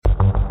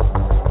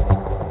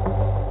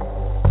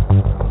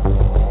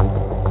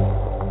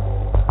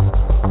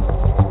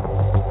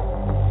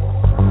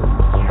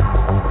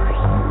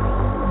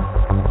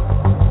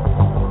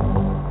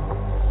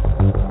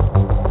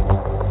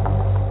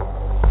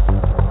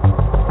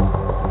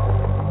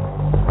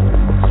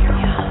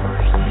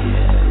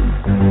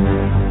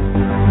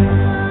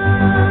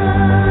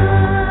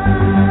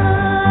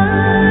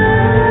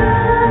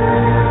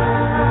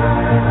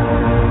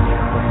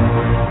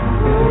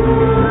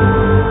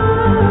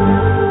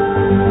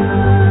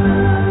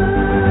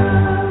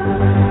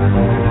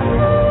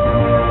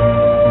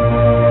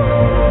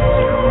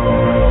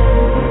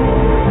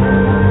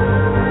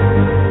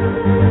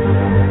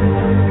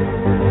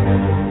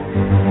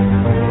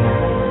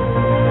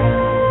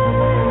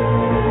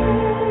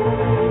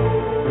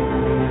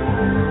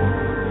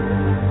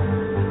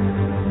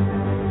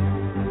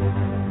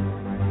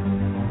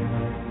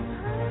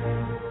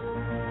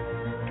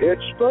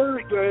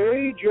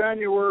Thursday,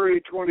 January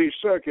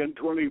 22nd,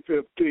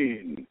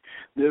 2015.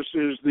 This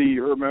is the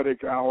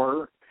Hermetic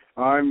Hour.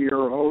 I'm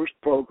your host,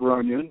 Poke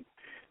Runyon.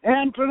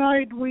 And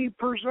tonight we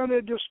present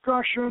a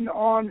discussion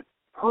on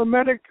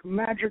Hermetic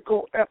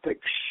Magical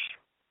Ethics.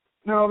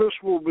 Now, this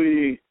will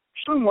be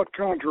somewhat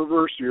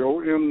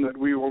controversial in that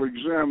we will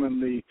examine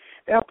the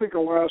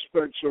ethical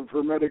aspects of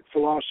Hermetic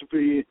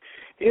philosophy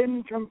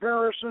in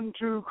comparison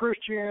to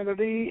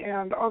Christianity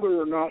and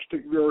other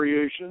Gnostic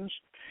variations,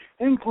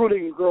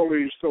 including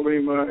Crowley's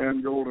Thelema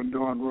and Golden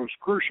Dawn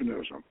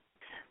Rosicrucianism.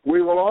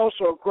 We will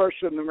also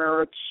question the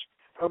merits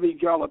of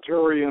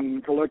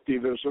egalitarian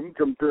collectivism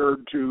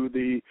compared to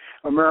the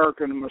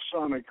American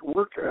Masonic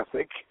work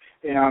ethic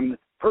and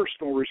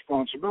personal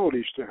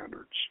responsibility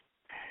standards.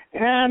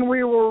 And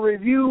we will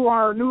review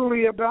our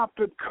newly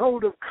adopted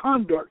code of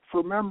conduct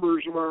for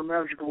members of our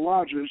magical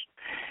lodges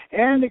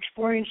and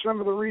explain some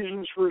of the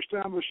reasons for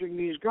establishing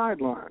these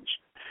guidelines.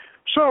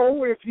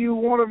 So, if you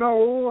want to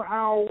know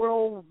how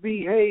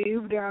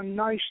well-behaved and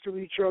nice to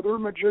each other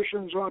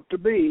magicians ought to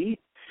be,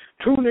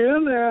 tune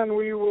in and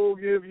we will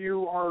give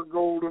you our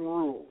golden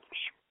rules.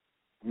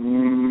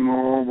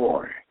 Oh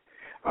boy!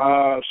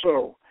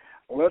 So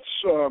let's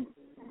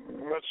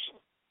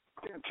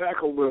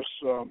tackle this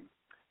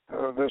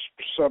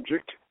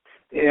subject,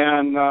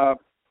 and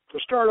to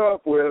start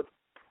off with,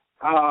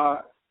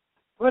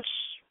 let's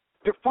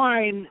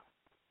define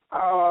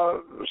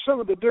some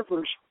of the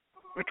difference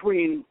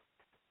between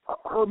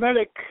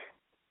Hermetic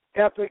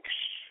ethics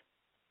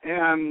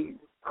and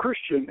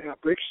Christian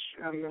ethics,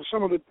 and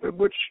some of the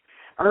which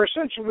are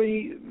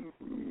essentially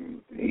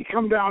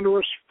come down to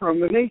us from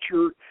the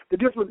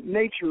different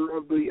nature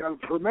of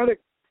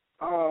Hermetic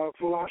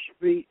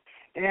philosophy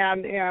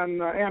and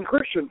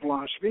Christian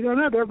philosophy.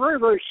 They're very,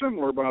 very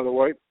similar, by the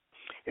way,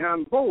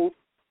 and both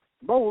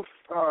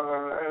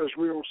as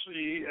we will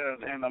see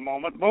in a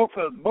moment, both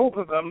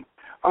of them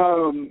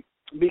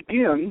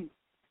begin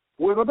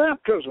with a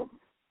baptism.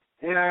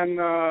 And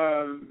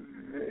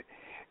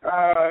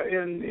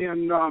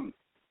in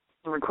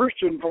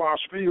Christian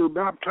philosophy, you're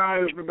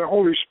baptized with the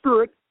Holy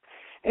Spirit,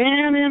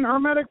 and in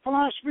Hermetic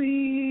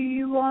philosophy,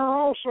 you are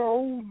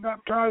also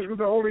baptized with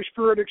the Holy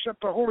Spirit,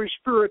 except the Holy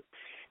Spirit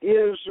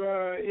is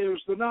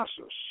the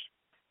Gnosis,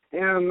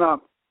 and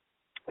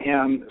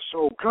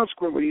so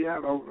consequently,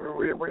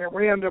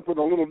 we end up with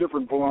a little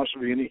different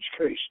philosophy in each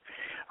case.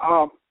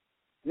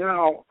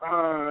 Now,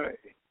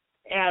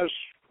 as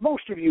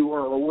most of you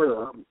are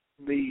aware,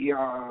 the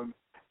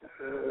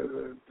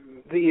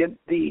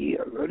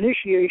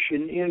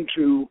initiation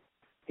into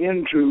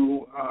the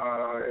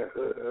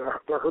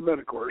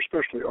Hermetic order,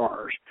 especially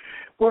ours,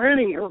 or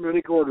any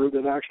Hermetic order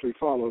that actually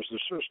follows the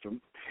system,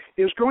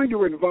 is going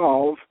to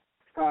involve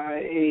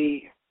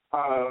a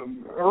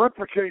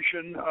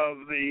replication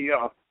of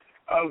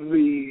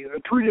the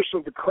treatise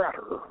of the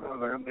Crater,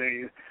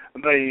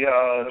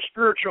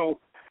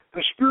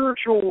 the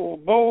spiritual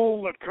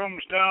bowl that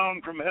comes down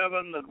from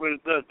heaven that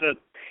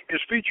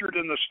is featured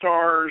in the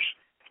stars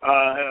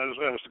as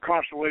the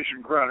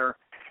constellation Crater,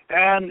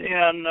 and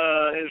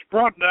is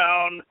brought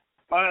down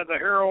by the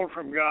herald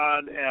from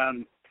God,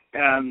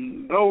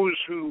 and those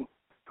who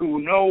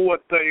know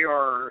what they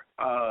are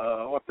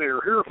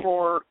here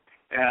for,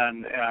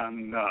 and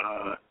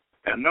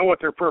know what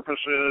their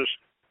purpose is,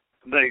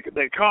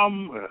 they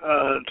come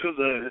to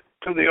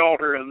the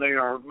altar, and they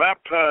are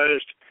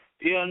baptized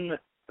in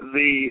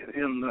the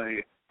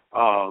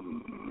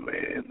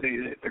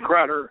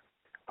Crater,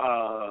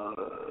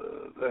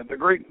 the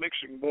great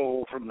mixing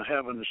bowl from the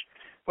heavens,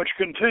 which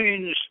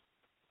contains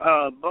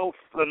both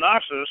the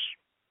Gnosis,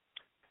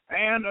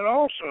 and it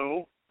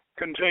also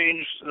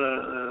contains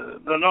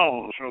the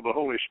Nous, or the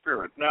Holy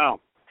Spirit. Now,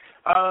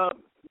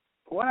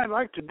 what I'd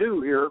like to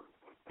do here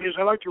is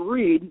I'd like to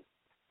read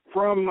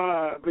from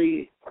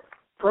the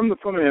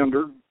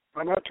Philander.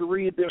 I'd like to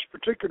read this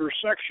particular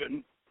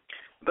section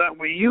that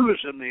we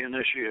use in the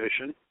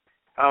initiation,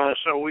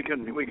 so we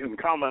can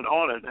comment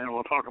on it, and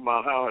we'll talk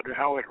about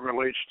how it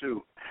relates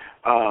to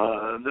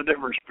the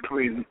difference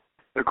between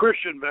the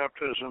Christian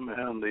baptism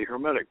and the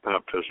Hermetic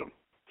baptism.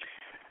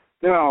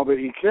 Now,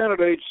 the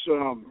candidates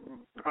at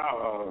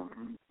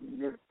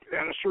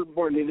a certain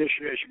point in the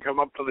initiation come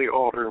up to the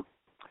altar,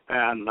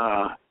 and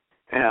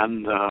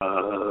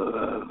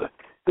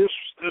this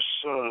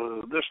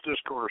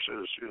discourse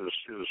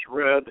is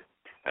read,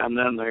 and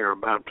then they are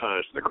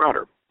baptized in the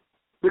Crater.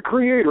 The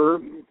Creator,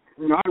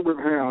 not with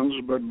hands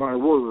but by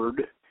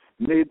word,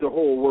 made the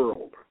whole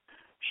world,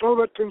 so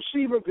that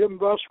conceive of him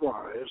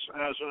thuswise,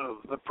 as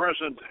of the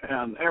present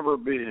and ever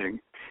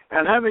being,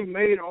 and having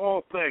made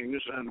all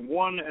things, and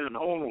one and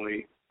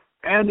only,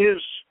 and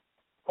his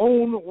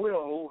own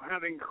will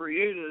having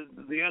created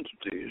the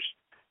entities.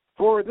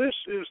 For this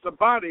is the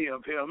body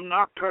of him,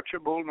 not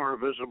touchable, nor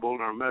visible,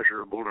 nor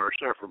measurable, nor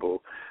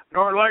separable,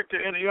 nor like to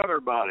any other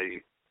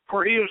body.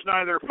 For he is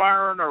neither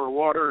fire, nor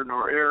water,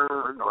 nor air,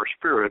 nor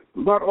spirit,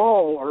 but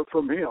all are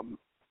from him.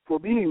 For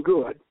being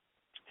good,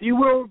 he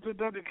willed to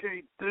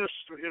dedicate this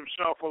to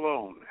himself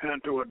alone,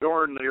 and to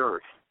adorn the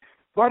earth.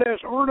 But as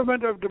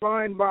ornament of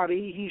divine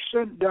body, he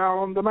sent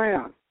down the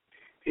man,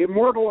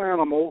 immortal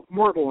animal,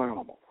 mortal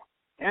animal.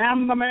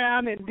 And the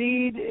man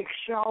indeed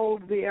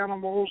excelled the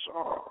animals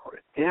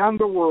and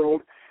the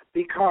world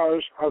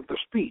because of the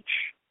speech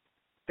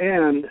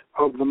and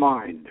of the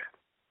mind.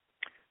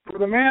 For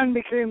the man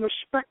became the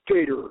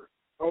spectator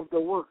of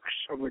the works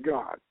of the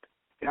God,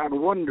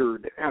 and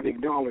wondered and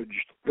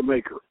acknowledged the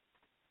Maker.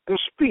 The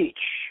speech,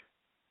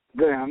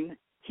 then,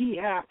 he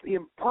hath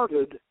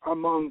imparted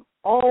among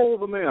all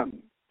the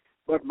men,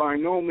 but by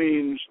no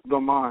means the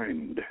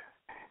mind.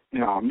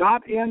 Now,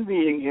 not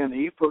envying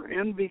any, for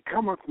envy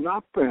cometh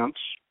not thence,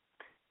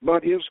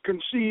 but is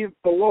conceived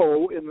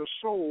below in the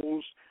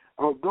souls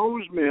of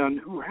those men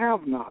who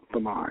have not the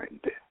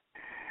mind.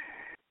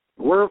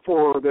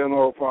 Wherefore, then,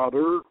 O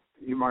Father,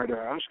 you might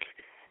ask,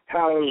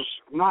 has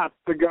not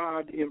the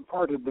God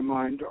imparted the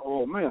mind to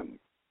all men?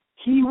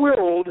 He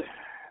willed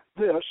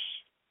this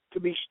to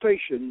be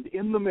stationed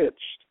in the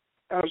midst,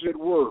 as it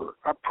were,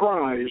 a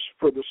prize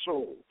for the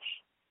souls.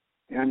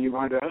 And you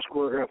might ask,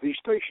 where hath he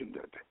stationed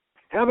it?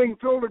 Having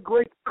filled a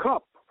great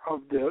cup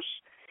of this,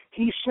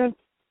 he sent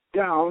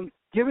down,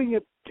 giving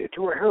it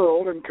to a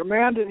herald, and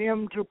commanded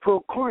him to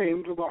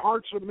proclaim to the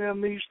hearts of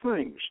men these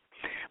things.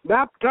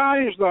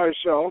 Baptize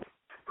thyself,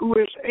 who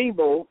is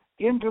able,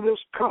 into this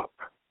cup.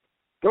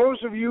 Those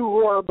of you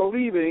who are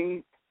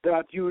believing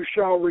that you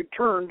shall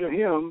return to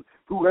him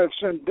who hath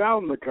sent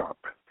down the cup,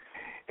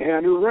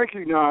 and who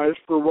recognize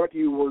for what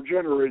you were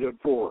generated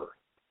for.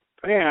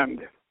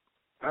 And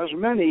as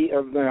many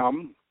of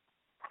them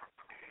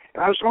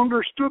as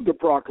understood the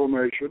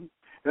proclamation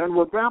and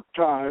were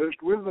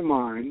baptized with the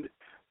mind,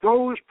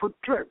 those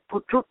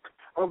partook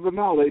of the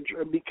knowledge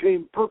and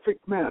became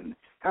perfect men,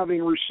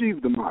 having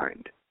received the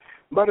mind.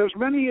 But as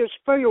many as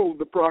failed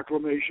the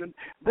proclamation,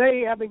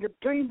 they, having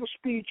obtained the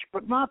speech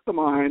but not the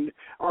mind,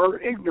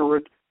 are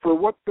ignorant for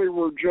what they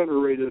were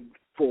generated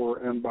for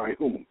and by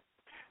whom.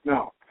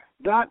 Now,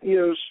 that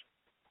is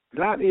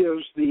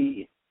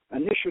the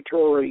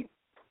initiatory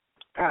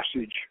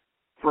passage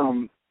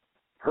from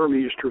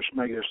Hermes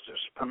Trismegistus,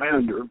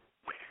 Pomander,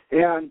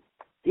 and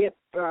it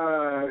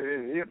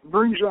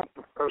brings up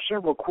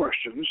several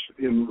questions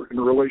in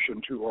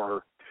relation to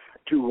our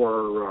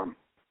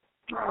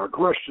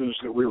questions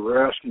that we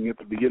were asking at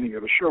the beginning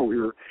of the show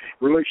here in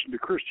relation to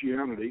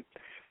Christianity.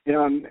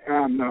 And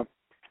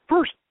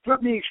first,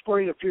 let me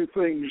explain a few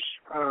things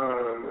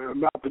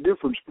about the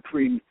difference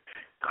between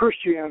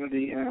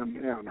Christianity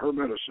and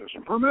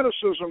Hermeticism.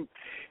 Hermeticism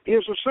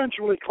is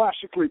essentially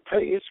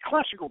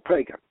classical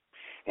pagan,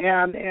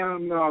 and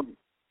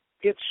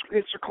it's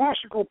a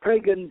classical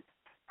pagan.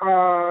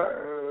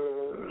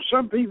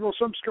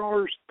 Some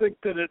scholars think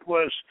that it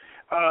was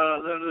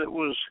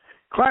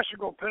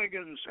classical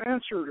pagans'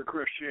 answer to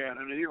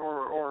Christianity,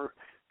 or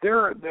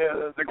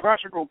the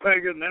classical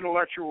pagan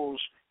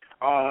intellectuals,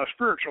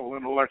 spiritual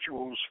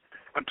intellectuals,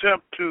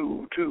 attempt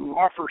to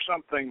offer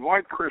something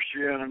like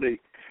Christianity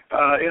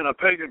in a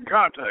pagan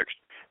context.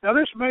 Now,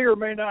 this may or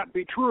may not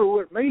be true.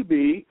 It may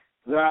be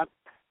that,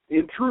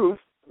 in truth,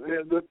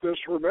 that this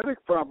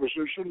Hermetic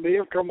proposition may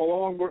have come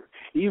along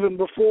even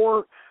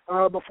before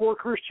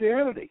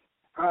Christianity.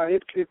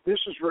 This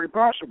is very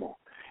possible.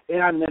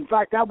 And in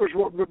fact, that was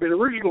what had been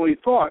originally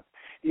thought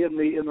in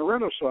the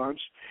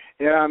Renaissance.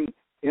 And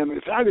in the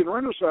Italian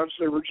Renaissance,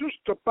 they were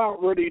just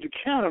about ready to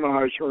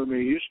canonize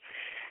Hermes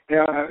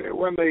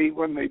when they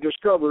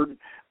discovered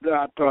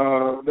that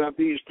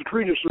the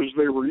treatises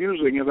they were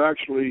using had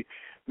actually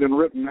been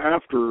written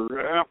after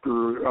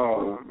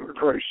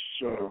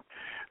Christ's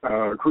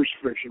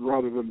crucifixion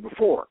rather than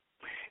before.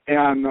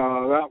 And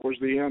that was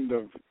the end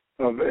of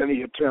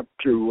any attempt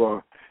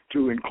to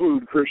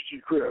include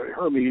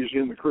Hermes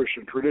in the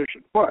Christian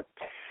tradition. But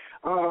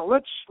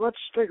let's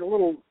take a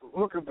little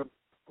look at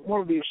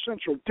one of the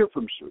essential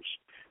differences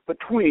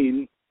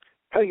between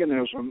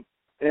paganism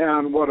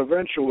and what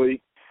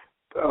eventually,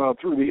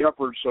 through the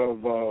efforts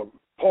of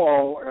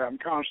Paul and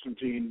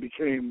Constantine,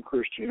 became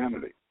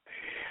Christianity.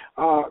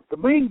 The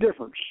main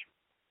difference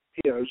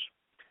is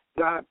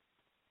that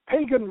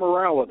pagan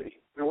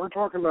morality. Now we're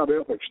talking about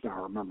ethics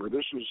now. Remember,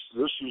 this is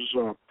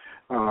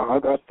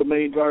that's the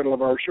main title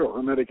of our show,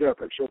 Hermetic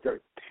Ethics. Okay,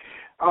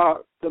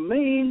 the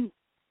main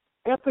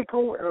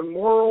ethical and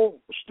moral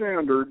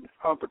standard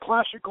of the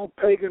classical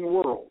pagan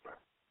world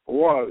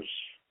was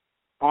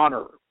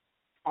honor.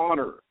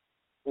 Honor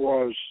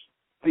was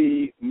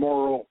the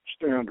moral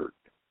standard.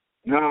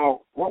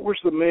 Now, what was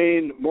the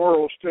main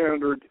moral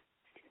standard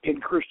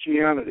in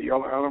Christianity?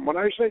 When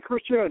I say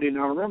Christianity,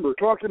 now remember,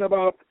 talking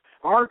about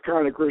our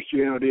kind of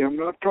Christianity. I'm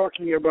not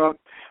talking about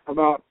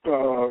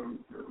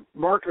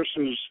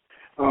Marcus's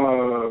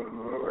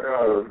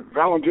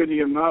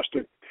Valentinian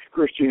Gnostic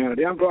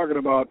Christianity. I'm talking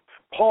about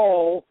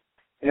Paul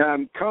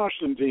and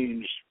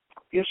Constantine's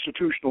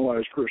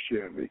institutionalized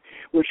Christianity,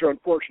 which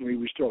unfortunately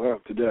we still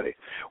have today.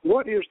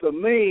 What is the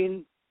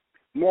main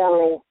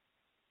moral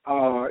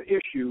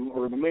issue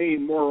or the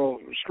main moral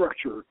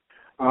structure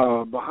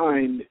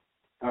behind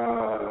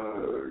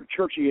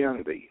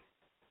churchianity?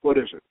 What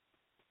is it?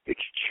 It's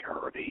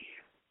charity.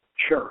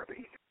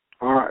 Charity.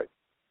 All right.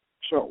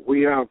 So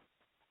we have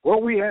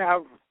what we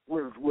have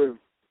with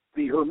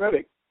the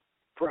Hermetic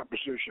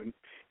proposition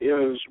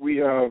is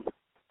we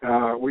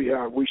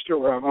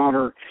still have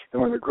honor,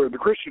 and in the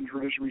Christian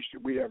tradition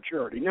we have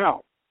charity.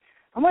 Now,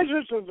 unless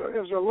just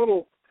as a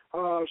little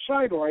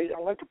sidelight,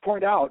 I'd like to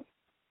point out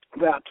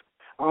that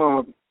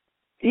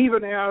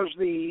even as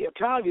the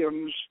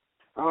Italians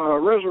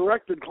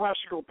resurrected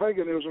classical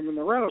paganism in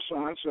the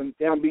Renaissance and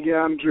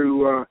began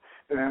to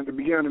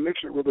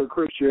mix it with their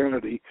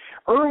Christianity,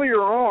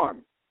 earlier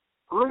on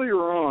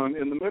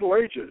in the Middle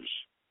Ages,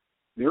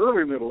 the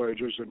early Middle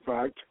Ages, in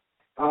fact,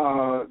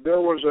 there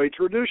was a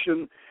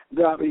tradition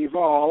that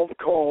evolved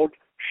called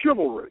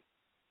chivalry.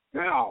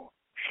 Now,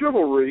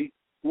 chivalry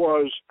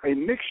was a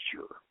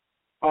mixture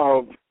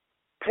of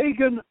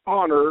pagan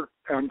honor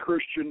and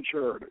Christian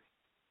charity.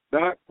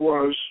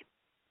 Those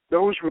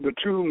were the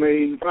two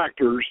main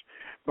factors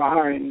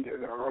behind,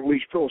 or at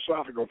least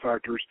philosophical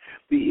factors,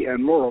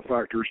 and moral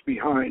factors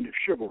behind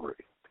chivalry.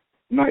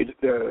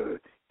 The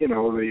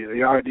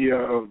idea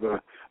of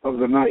the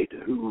knight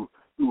who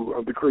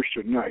of the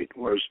Christian knight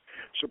was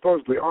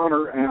supposedly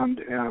honor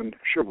and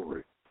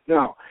chivalry.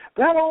 Now,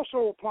 that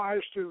also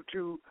applies to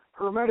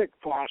Hermetic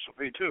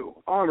philosophy too.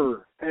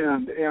 Honor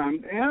and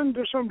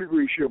to some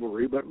degree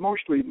chivalry, but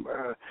mostly,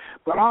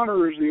 but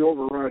honor is the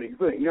overriding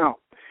thing. Now,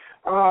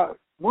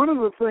 one of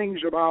the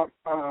things about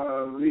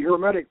the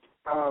Hermetic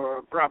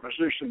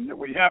proposition that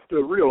we have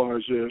to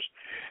realize is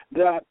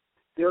that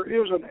there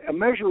is a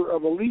measure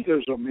of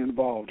elitism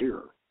involved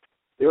here.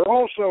 There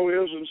also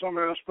is in some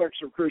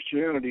aspects of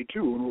Christianity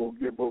too, and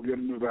we'll get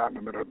into that in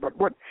a minute. But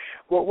when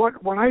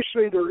I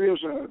say there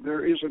is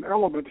an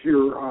element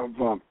here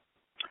of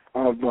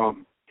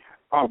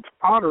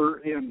honor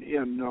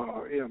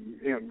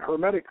in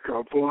Hermetic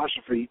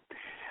philosophy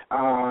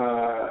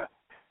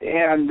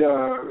and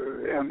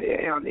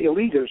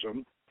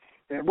elitism,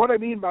 and what I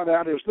mean by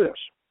that is this: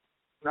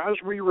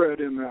 as we read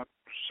in that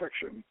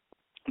section,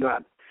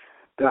 that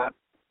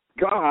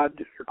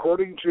God,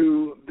 according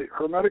to the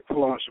Hermetic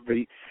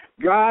philosophy,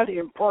 God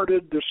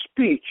imparted the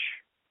speech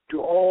to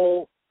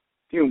all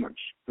humans.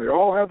 They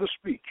all have the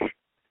speech,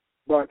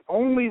 but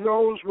only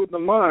those with the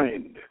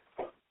mind,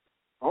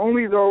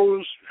 only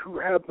those who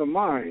have the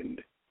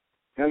mind.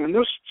 And in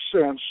this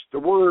sense,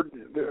 the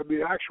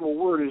actual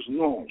word is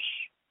nous,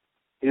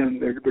 in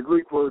the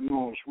Greek word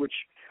nous, which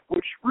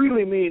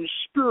really means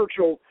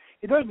spiritual.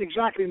 It doesn't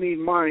exactly mean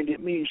mind; it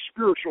means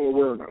spiritual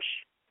awareness.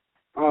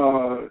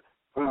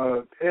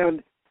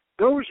 And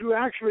those who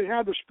actually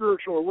had the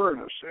spiritual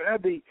awareness,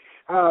 had the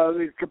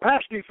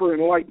capacity for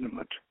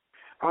enlightenment,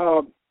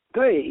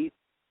 they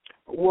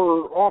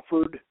were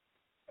offered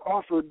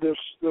this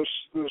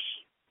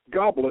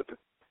goblet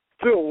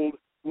filled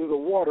with the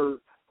water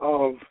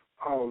of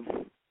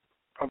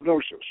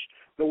gnosis,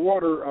 the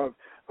water of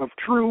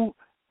true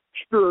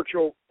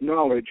spiritual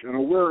knowledge and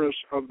awareness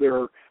of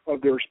their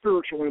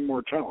spiritual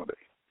immortality.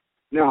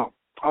 Now,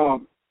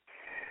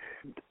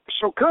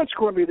 so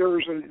consequently, there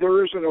is an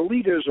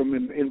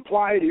elitism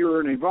implied here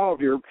and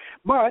involved here,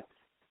 but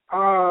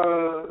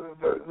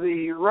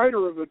the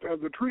writer of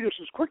the treatise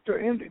is quick to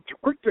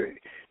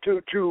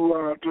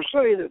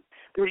say that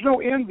there's no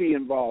envy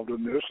involved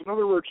in this. In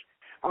other words,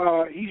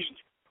 all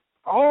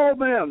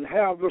men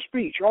have the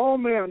speech. All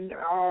men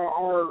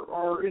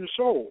are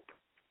ensouled.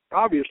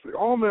 Obviously,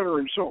 all men are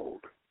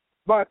ensouled,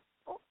 but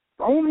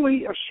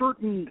only a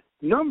certain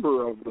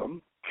number of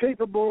them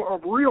capable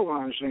of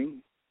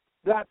realizing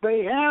that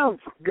they have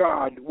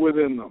God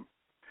within them,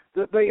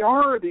 that they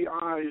are the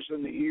eyes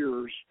and the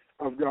ears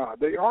of God.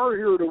 They are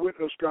here to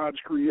witness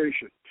God's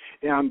creation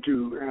and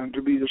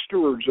to be the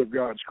stewards of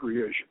God's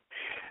creation.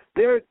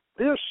 This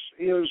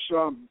is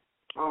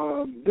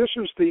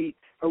the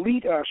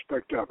elite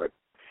aspect of it.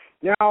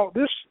 Now,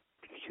 this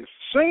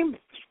same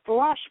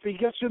philosophy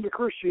gets into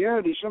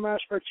Christianity. Some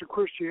aspects of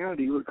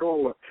Christianity, you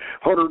recall the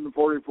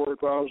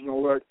 144,000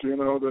 elect,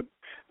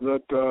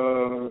 that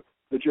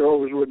the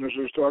Jehovah's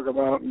Witnesses talk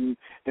about, and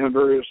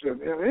various, and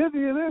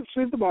it's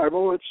in the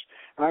Bible.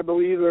 I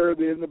believe they're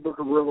in the Book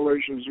of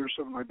Revelations or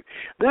something like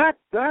that.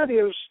 That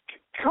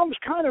comes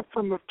kind of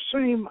from the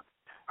same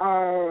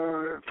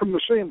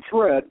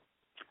thread,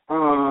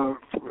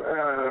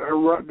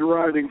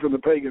 deriving from the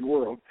pagan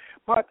world.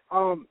 But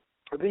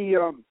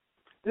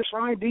this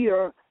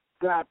idea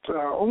that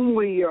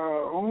only a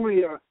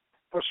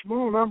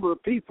small number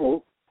of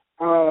people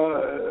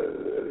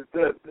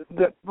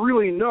that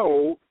really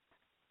know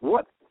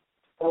what,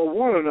 or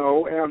want to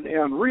know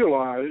and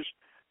realize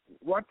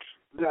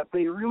that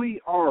they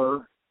really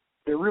are,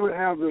 they really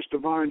have this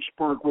divine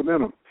spark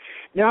within them.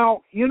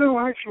 Now,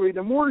 actually,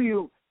 the more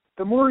you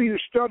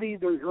study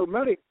the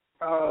Hermetic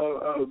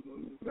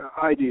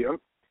idea,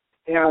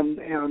 and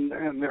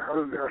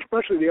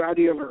especially the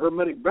idea of a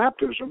Hermetic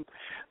baptism,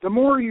 the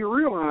more you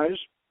realize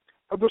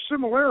of the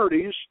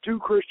similarities to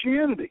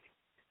Christianity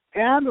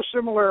and the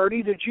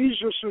similarity to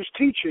Jesus'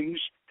 teachings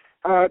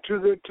to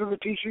the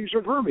teachings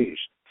of Hermes.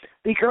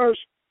 Because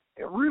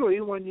really,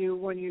 when you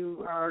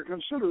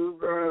consider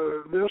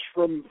this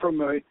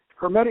from a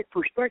Hermetic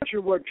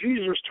perspective, what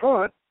Jesus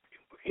taught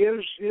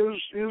is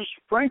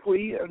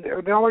frankly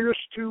analogous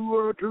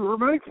to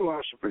Hermetic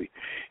philosophy.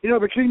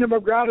 The kingdom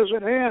of God is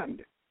at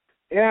hand,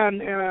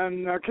 and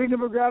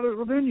kingdom of God is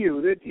within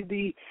you.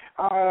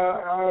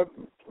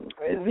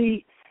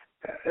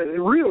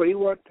 Really,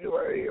 when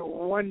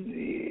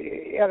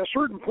at a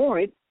certain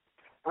point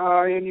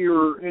in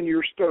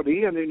your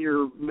study and in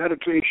your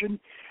meditation,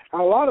 a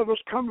lot of us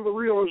come to the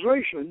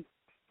realization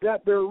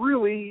that they're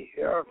really,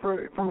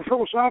 from a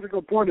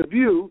philosophical point of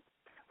view,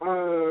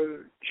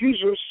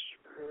 Jesus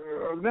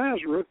of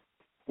Nazareth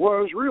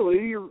was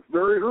really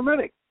very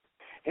Hermetic.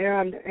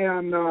 And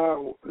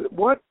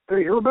what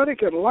the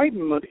Hermetic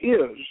Enlightenment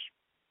is,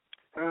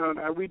 and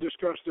we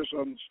discussed this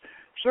on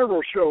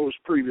several shows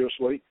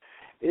previously,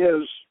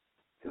 is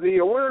the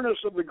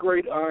awareness of the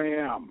great I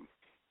am.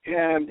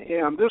 And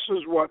this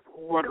is what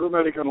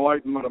Hermetic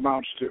Enlightenment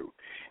amounts to,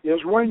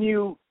 is when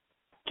you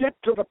get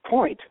to the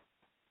point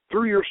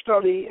through your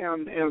study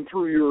and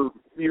through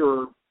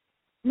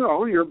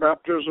your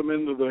baptism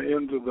into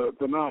the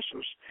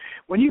Gnosis,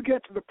 when you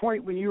get to the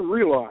point when you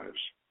realize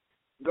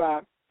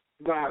that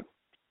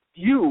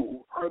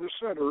you are the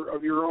center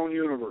of your own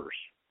universe.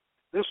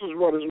 This is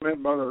what is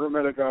meant by the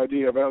Hermetic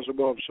idea of as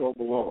above, so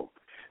below.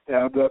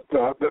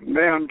 That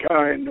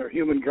mankind, or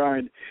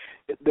humankind,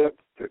 that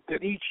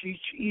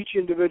each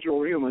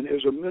individual human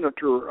is a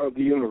miniature of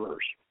the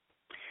universe.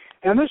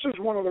 And this is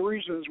one of the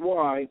reasons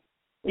why,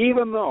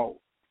 even though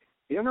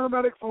in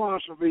Hermetic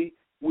philosophy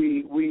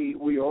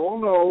we all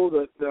know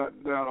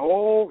that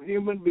all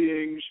human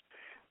beings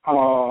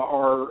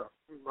are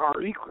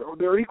equal,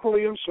 they're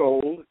equally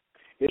ensouled.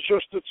 It's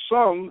just that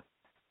some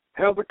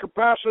have the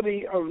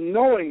capacity of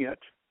knowing it,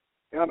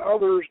 and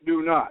others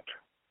do not.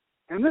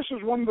 And this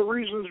is one of the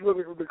reasons with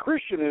the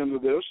Christian end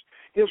of this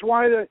is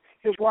why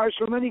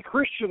so many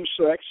Christian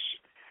sects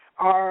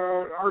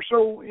are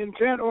so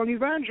intent on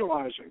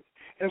evangelizing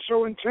and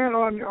so intent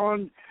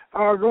on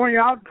going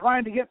out and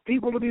trying to get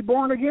people to be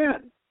born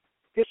again.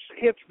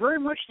 It's very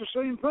much the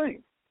same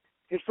thing.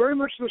 It's very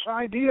much this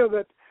idea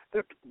that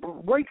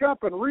wake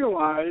up and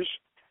realize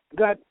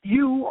that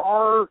you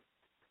are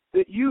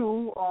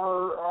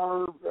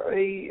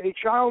a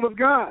child of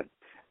God,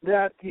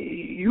 that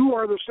you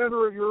are the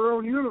center of your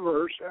own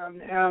universe,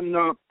 and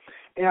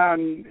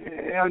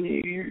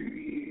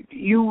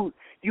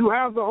you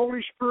have the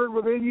Holy Spirit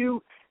within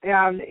you,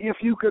 and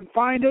if you can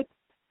find it,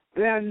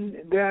 then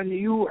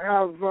you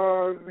have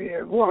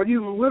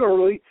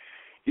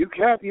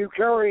you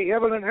carry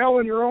heaven and hell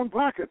in your own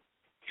pocket.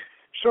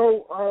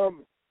 So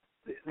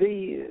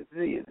the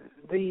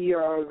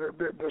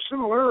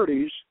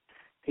similarities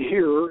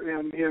here,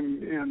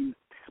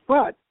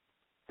 but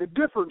the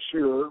difference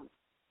here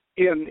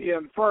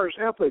in far as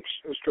ethics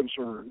is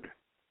concerned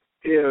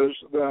is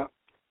that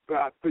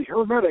the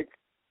Hermetic,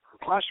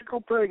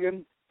 classical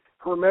pagan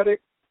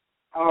Hermetic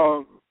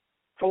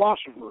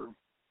philosopher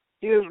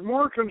is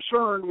more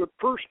concerned with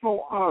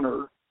personal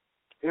honor,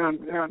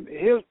 and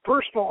his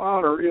personal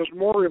honor is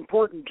more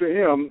important to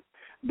him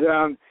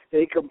than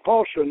a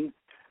compulsion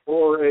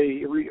or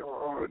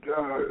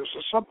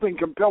something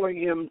compelling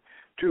him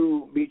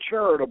to be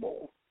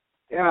charitable,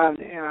 and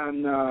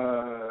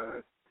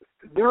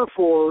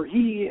therefore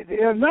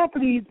not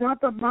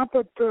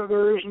that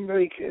there isn't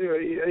a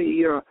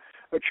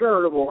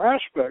charitable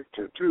aspect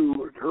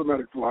to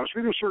Hermetic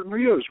philosophy. There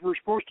certainly is. We're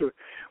supposed to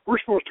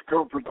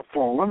comfort the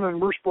fallen,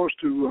 and we're supposed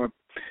to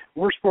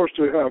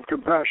have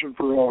compassion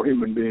for all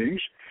human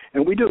beings,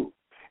 and we do.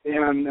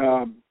 And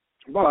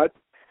but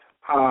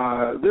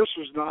this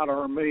is not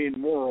our main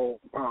moral.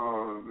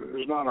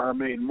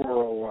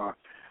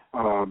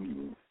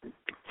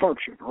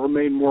 Function or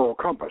main moral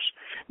compass.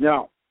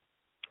 Now,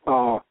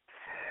 I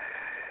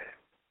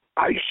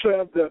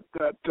said that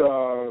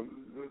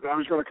I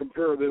was going to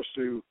compare this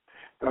to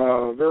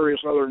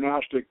various other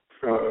Gnostic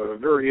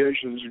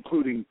variations,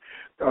 including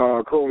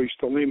Crowley's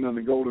Thelema and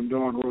the Golden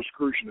Dawn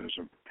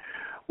Rosicrucianism.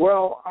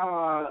 Well,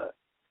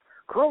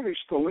 Crowley's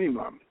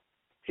Thelema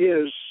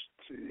is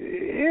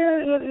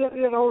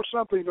it owes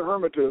something to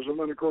Hermetism,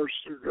 and of course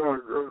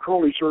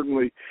Crowley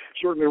certainly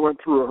went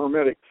through a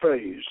Hermetic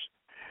phase,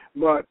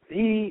 but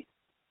he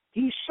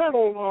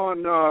settled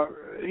on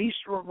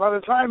by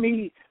the time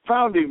he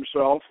found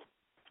himself,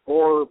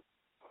 or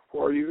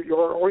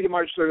you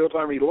might say by the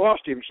time he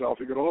lost himself.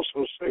 You could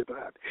also say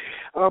that.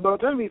 By the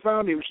time he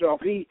found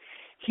himself, he'd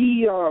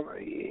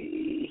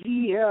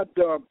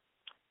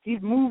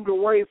moved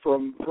away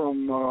from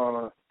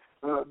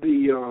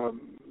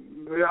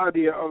the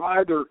idea of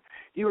either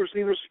he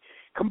was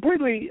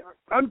completely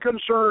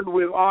unconcerned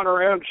with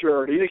honor and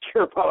charity. He didn't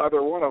care about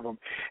either one of them,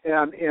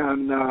 and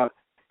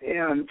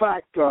in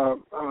fact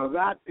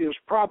that is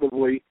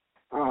probably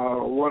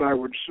what I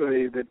would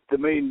say that the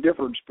main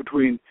difference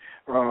between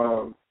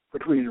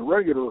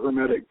regular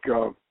Hermetic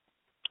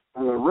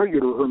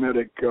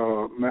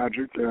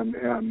magic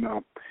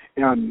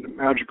and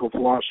magical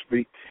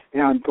philosophy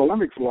and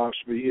Thelemic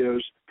philosophy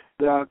is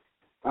that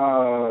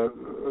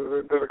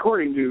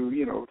according to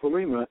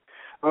Thelema,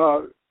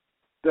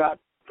 that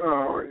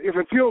if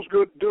it feels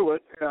good, do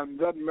it, and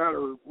doesn't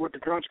matter what the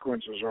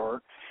consequences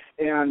are.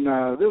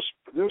 this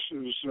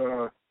is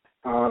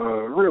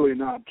really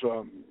not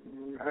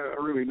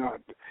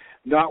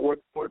what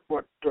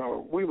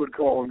we would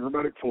call in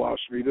Hermetic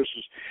philosophy.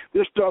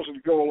 This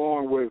doesn't go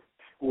along with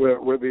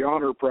the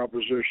honor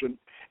proposition,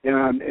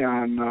 and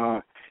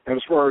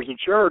as far as the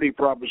charity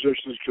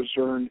proposition is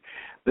concerned,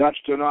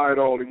 that's denied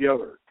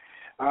altogether.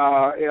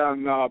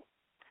 Now,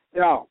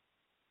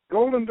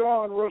 Golden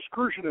Dawn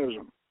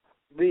Rosicrucianism.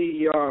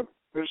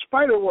 In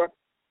spite of what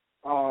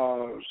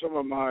some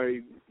of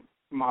my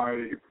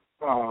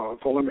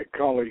Thelemic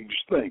colleagues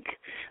think,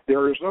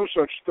 there is no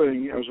such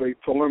thing as a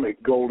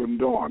Thelemic Golden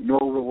Dawn,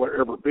 nor will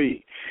there ever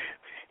be.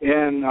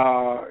 And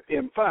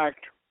in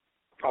fact,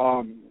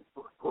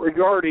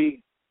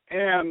 Rigardi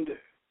and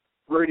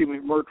Grady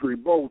McMurtry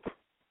both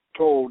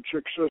told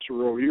Chick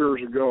Cicero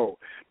years ago,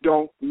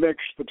 don't mix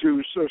the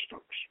two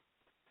systems.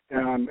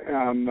 And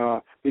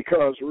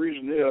because the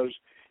reason is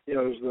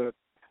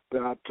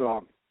that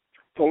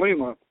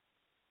Thelema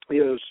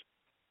is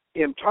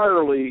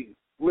entirely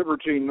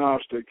libertine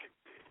Gnostic,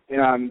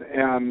 and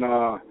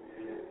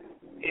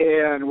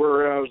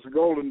whereas the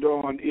Golden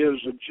Dawn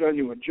is a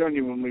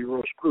genuinely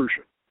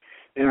Rosicrucian.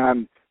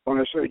 And when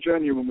I say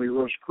genuinely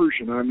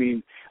Rosicrucian, I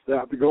mean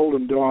that the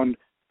Golden Dawn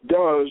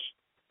does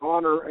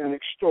honor and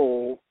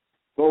extol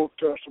both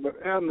Testament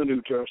and the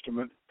New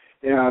Testament,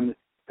 and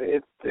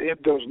it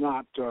does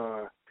not.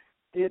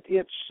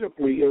 It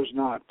simply is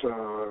not.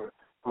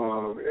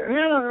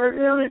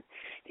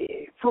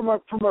 From a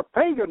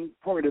pagan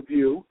point of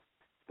view,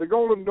 the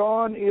Golden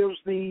Dawn is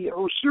the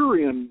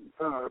Osirian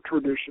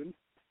tradition,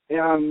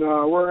 and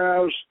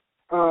whereas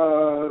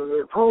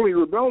Crowley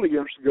rebelled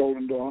against the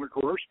Golden Dawn, of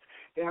course,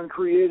 and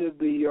created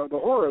the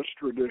Horus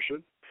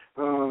tradition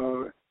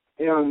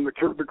and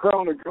the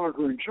Crown and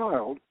Conquering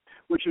Child,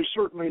 which is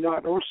certainly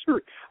not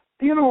Osiris.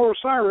 You know,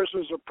 Osiris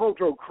is a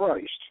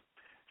proto-Christ.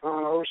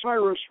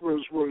 Osiris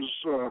was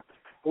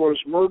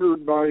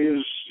murdered by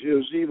his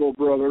evil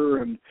brother,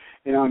 and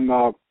then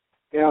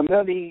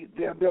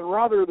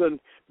rather than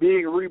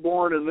being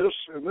reborn in this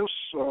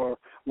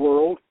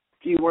world,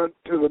 he went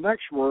to the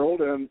next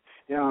world and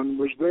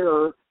was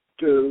there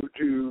to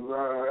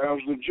as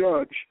the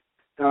judge,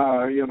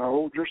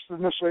 just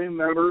in the same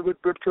manner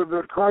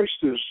that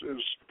Christ is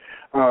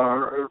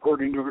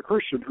according to the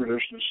Christian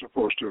tradition is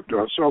supposed to have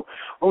done. So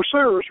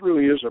Osiris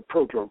really is a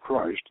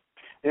proto-Christ,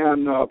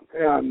 and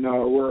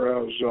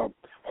whereas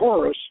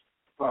Horus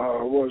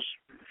was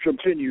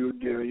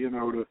continued,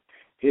 to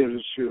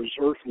his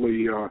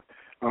earthly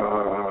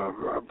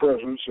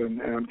presence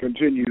and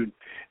continued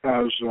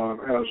as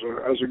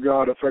a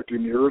god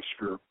affecting the earth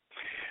sphere.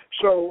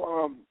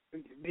 So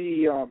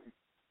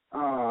as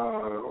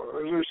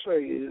I say,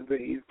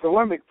 the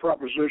Thelemic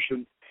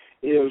proposition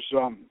is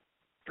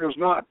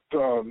not.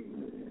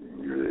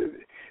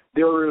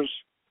 There is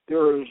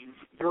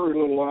very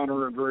little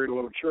honor and very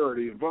little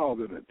charity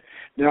involved in it.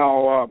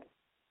 Now,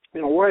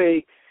 in a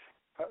way,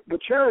 the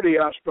charity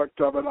aspect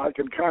of it, I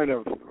can kind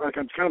of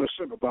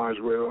sympathize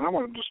with, and I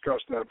want to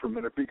discuss that for a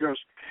minute because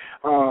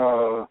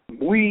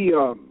we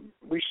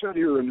said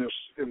here in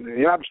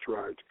the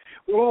abstract,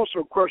 we'll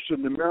also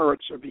question the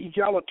merits of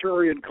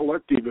egalitarian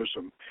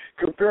collectivism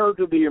compared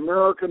to the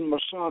American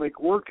Masonic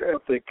work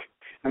ethic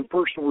and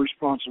personal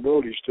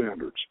responsibility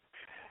standards,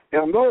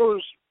 and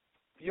those.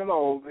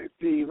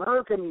 The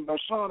American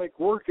Masonic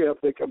work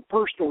ethic and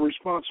personal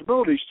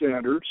responsibility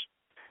standards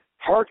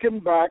harken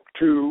back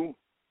to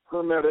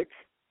Hermetic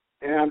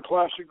and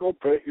classical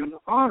pagan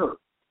honor.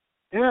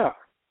 Yeah,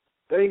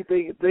 they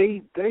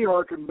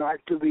harken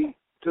back to the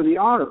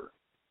honor,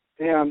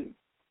 and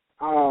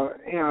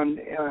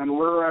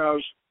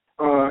whereas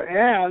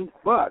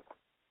but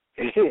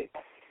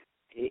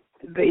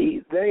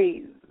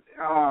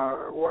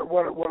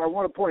what I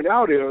want to point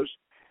out is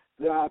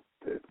that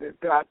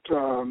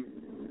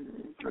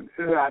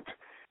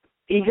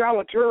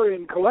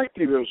egalitarian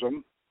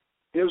collectivism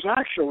is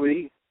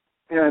actually,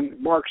 and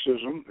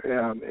Marxism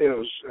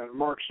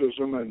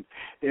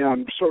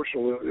and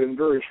social in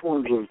various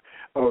forms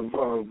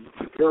of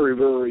very,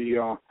 very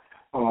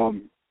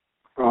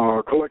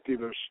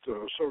collectivist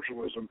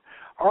socialism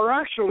are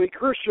actually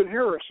Christian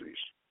heresies.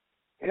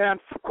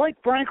 And quite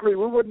frankly,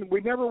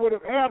 we never would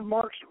have had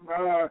Marxist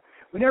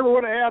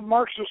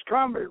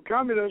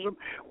communism.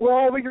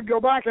 Well, we could go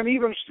back and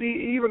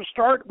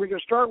start with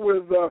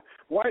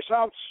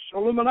Weishaupt's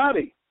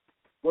Illuminati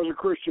was a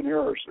Christian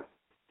heresy.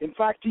 In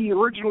fact, he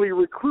originally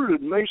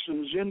recruited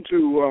Masons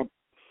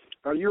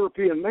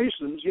European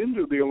Masons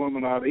into the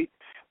Illuminati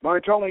by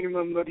telling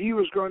them that he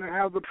was going to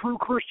have the true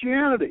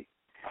Christianity.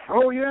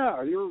 Oh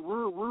yeah,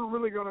 we're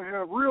really going to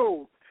have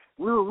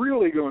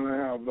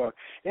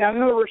and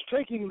in other words,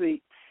 taking the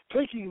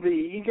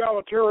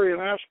egalitarian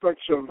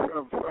aspects of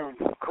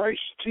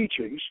Christ's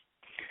teachings,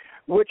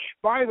 which,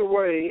 by the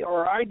way,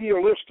 are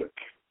idealistic.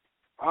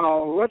 I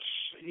don't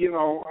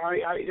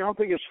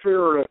think it's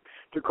fair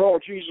to call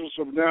Jesus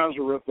of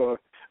Nazareth an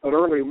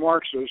early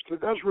Marxist.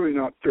 That's really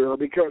not fair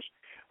because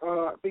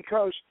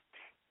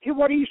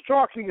what he's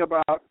talking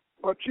about,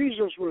 what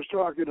Jesus was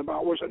talking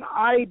about, was an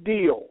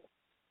ideal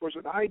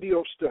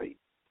state.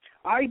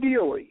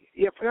 ideally,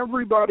 if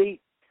everybody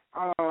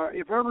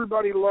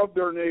loved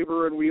their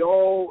neighbor, and we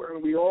all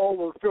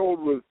were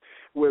filled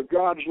with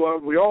God's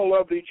love, we all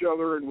loved each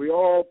other, and we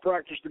all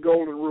practiced the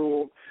golden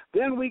rule,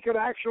 then we could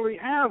actually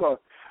have a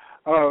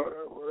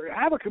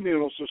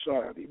communal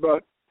society.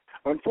 But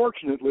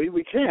unfortunately,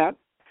 we can't,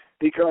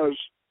 because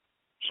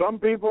some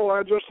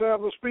people just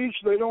have the speech,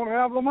 they don't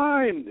have the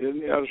mind,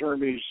 as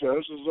Hermes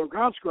says. And so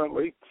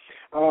consequently,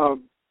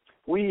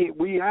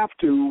 we have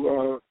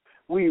to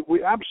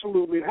we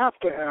absolutely have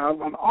to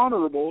have an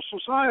honorable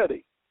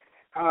society,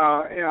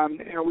 and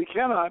we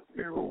cannot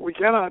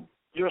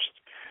just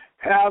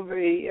have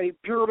a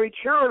purely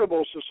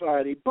charitable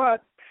society.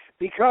 But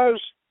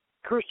because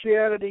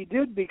Christianity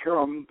did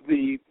become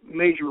the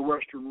major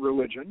Western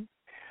religion,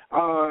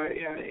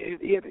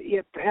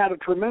 it had a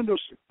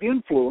tremendous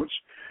influence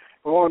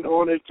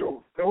on its,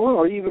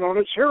 well, even on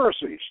its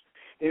heresies.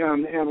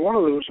 And one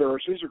of those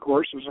heresies, of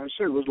course, as I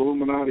said, was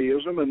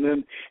Illuminatiism,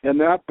 and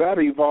that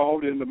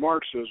evolved into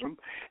Marxism,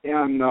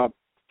 and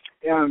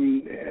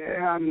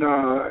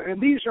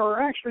these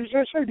are actually, as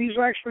I say, these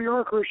actually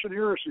are Christian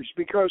heresies,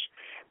 because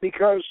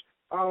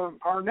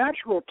our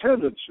natural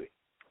tendency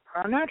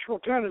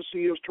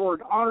is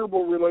toward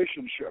honorable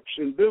relationships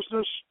in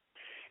business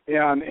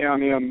and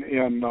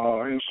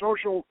in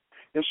social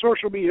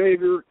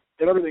behavior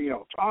and everything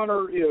else.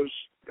 Honor is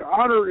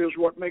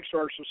what makes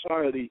our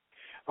society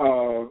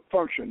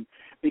function,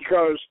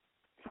 because,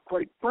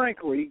 quite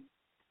frankly,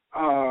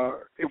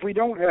 if we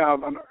don't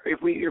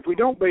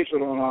base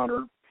it on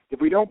honor, if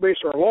we don't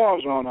base our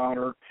laws on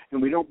honor,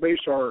 and we don't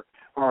base our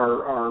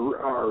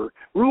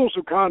rules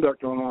of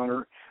conduct on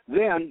honor,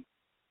 then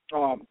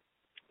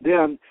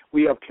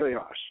we have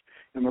chaos.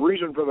 And the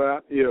reason for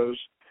that is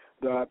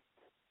that,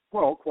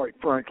 well, quite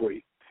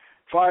frankly,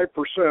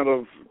 5%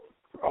 of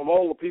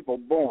all the people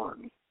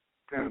born,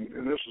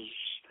 and this is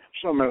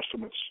some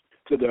estimates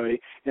today,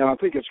 and I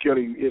think it's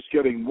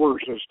getting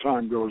worse as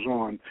time goes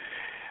on.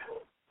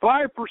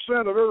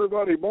 5% of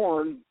everybody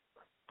born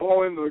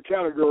fall into the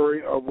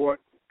category of what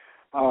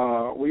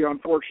we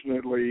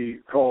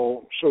unfortunately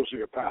call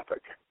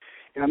sociopathic.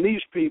 And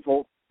these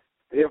people,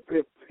 if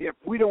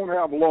we don't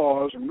have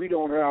laws and we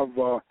don't have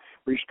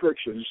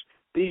restrictions,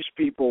 these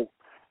people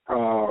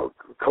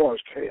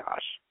cause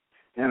chaos.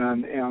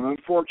 And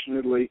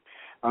unfortunately,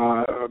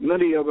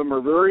 many of them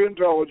are very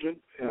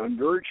intelligent and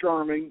very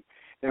charming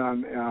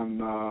and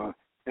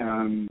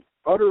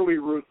utterly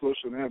ruthless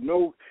and have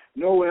no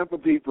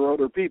empathy for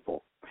other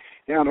people.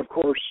 And of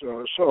course,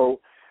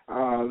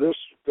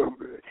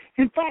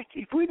 in fact,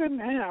 if we didn't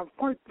have,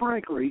 quite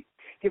frankly,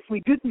 if we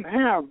didn't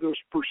have this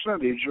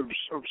percentage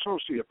of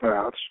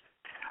sociopaths,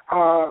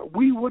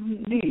 we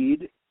wouldn't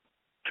need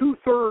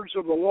 2/3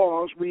 of the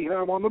laws we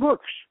have on the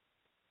books,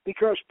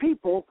 because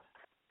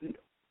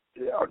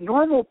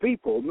normal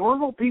people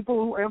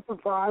who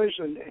empathize,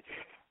 and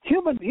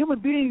human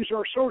beings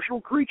are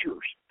social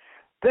creatures.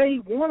 They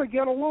want to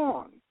get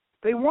along.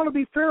 They want to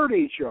be fair to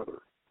each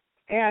other.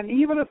 And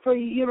even if they,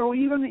 even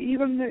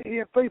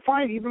if they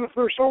fight, even if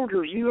they're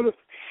soldiers, even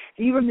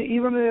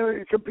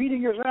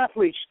competing as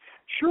athletes,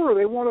 sure,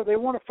 they want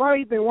to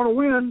fight, they want to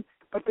win,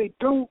 but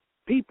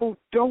people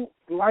don't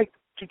like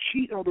to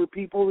cheat other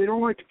people. They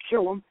don't like to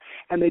kill them,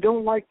 and they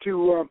don't like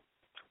to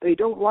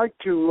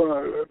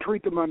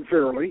treat them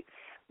unfairly.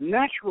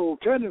 Natural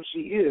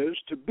tendency is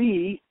to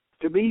be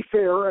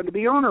fair and to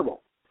be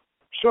honorable.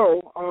 So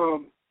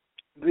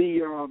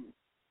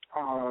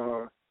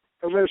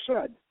as I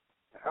said,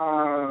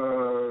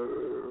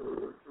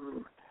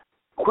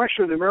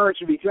 question the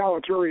merits of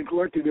egalitarian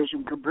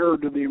collectivism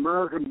compared to the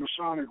American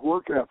Masonic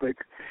work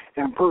ethic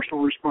and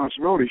personal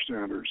responsibility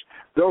standards.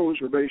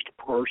 Those are based, of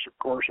course,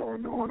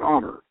 on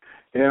honor,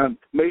 and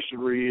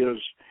Masonry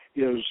is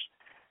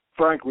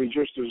frankly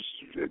just as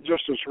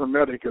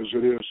hermetic as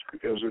it is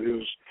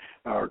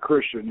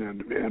Christian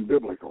and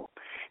biblical.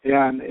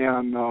 And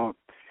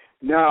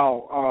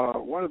now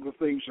one of the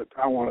things that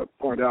I want to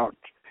point out,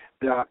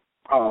 that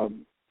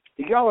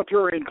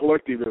egalitarian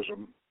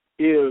collectivism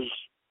is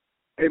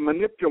a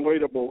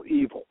manipulatable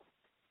evil,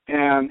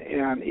 and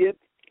it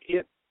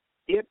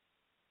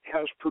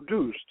has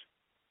produced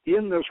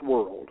in this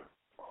world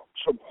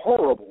some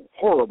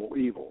horrible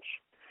evils.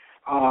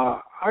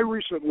 I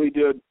recently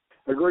did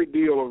a great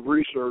deal of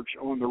research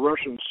on the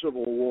Russian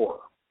Civil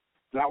War.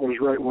 That was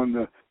right when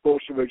the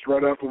Bolsheviks,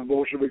 right after the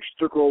Bolsheviks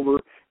took over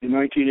in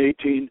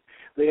 1918,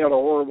 they had a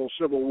horrible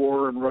civil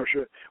war in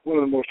Russia. One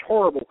of the most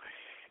horrible.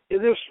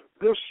 This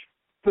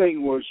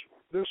thing was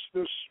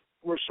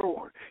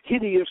so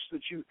hideous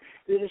that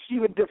it's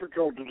even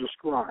difficult to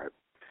describe.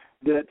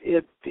 That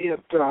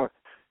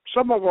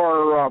some of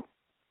our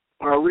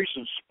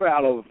recent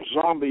spat of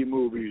zombie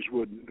movies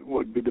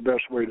would be the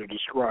best way to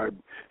describe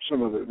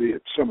some of the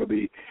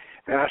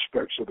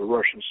aspects of the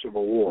Russian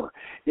Civil War.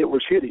 It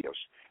was hideous,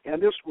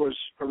 and this was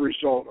a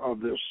result of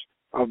this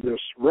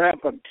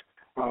rampant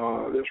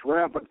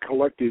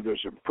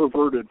collectivism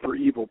perverted for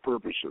evil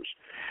purposes.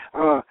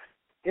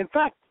 In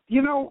fact,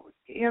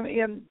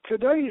 in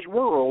today's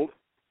world,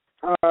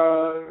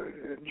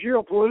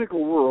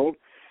 geopolitical world,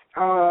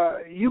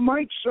 you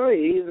might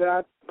say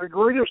that the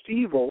greatest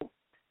evil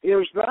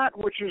is that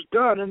which is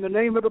done in the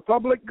name of the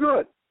public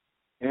good,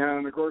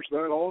 and of course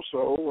that also,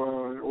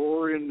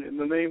 or in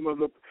the name of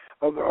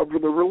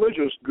the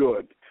religious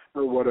good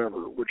or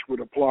whatever, which would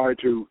apply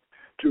to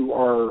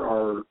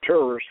our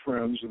terrorist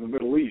friends in the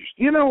Middle East.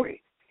 You know,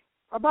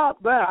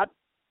 about that,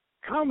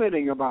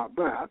 commenting about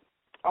that,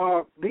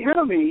 the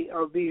enemy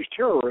of these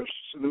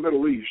terrorists in the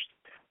Middle East,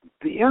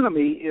 the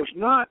enemy is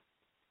not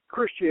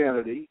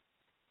Christianity,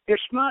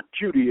 it's not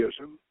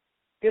Judaism,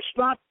 it's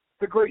not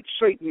the great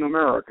Satan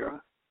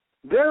America.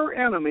 Their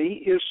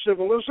enemy is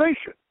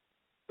civilization.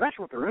 That's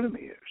what their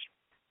enemy is.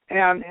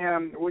 And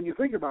when you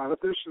think about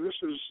it, this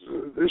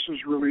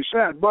is really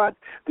sad. But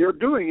they're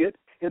doing it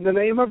in the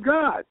name of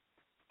God,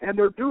 and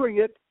they're doing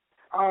it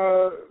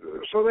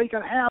so they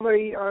can have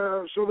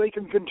so they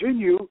can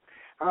continue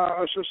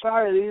a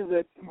society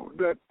that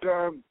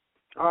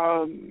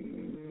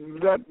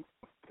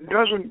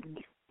doesn't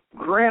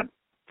grant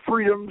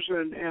freedoms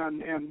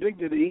and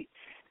dignity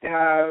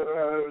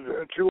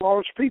to all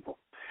its people.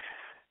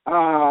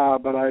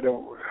 But I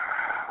don't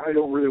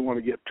really want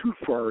to get too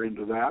far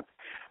into that.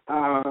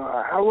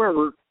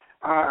 However,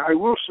 I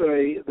will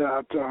say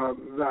that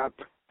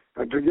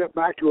to get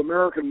back to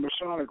American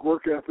Masonic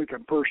work ethic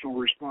and personal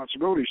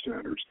responsibility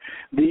standards,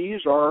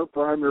 these are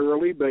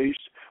primarily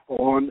based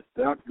on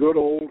that good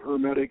old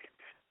Hermetic,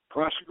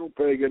 classical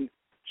pagan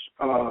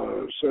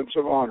sense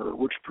of honor,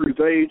 which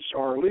pervades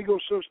our legal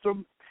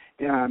system,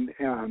 and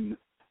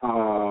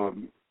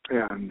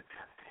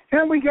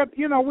we get,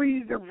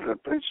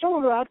 some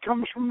of that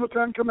comes from the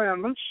Ten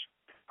Commandments.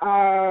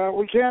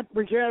 We can't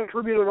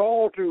attribute it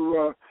all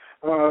to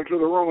the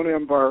Roman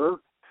Empire,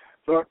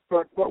 but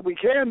what we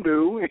can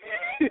do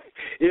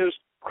is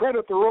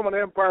credit the Roman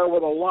Empire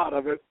with a lot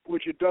of it,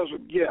 which it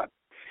doesn't get.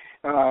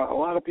 A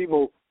lot of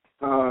people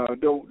they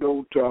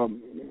don't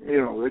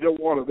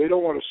want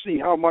to see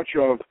how much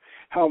of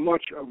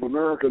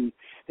American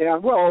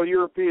and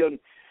European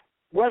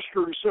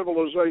Western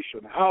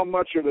civilization, how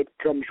much of it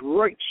comes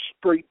right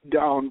straight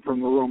down from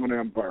the Roman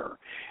Empire.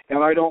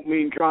 And I don't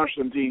mean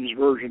Constantine's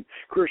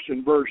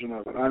Christian version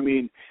of it. I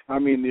mean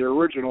the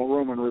original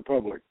Roman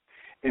Republic,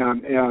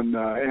 and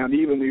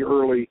even the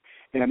early,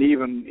 and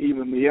even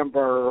the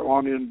empire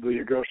on into the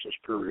Augustus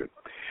period.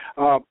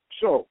 That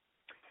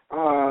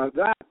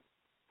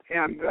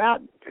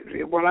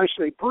when I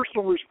say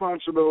personal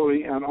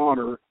responsibility and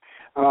honor,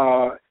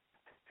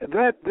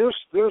 that this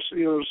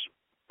is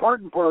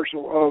part and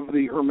parcel of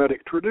the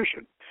Hermetic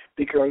tradition,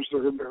 because the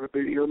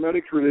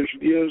Hermetic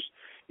tradition is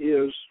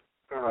as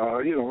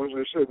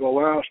I said, the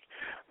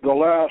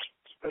last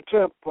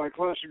attempt by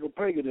classical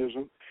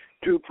paganism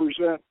to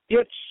present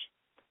its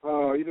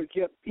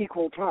get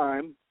equal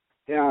time,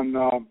 and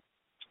the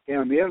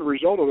end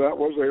result of that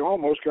was they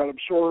almost got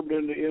absorbed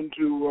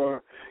into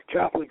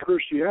Catholic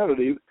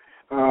Christianity,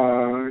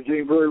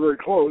 getting very, very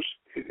close,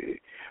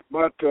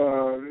 but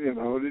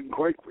didn't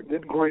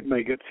quite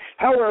make it.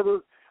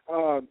 However,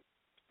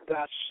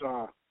 that's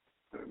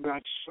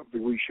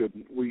something we should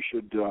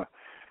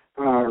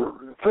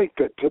think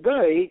that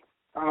today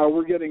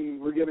we're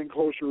getting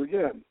closer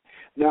again.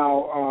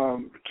 Now,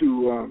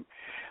 to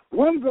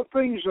one of the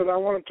things that I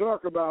want to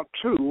talk about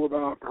too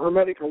about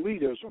Hermetic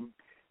elitism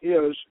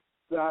is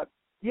that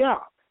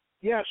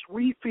yes,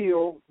 we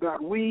feel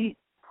that we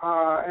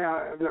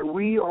are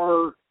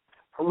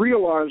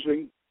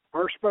realizing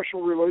our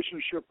special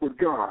relationship with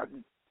God,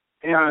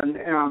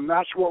 and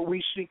that's what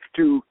we seek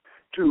to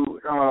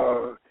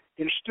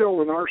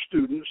instill in our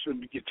students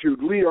and to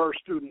lead our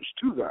students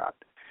to that.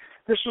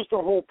 This is the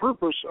whole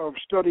purpose of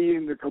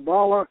studying the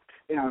Kabbalah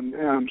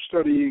and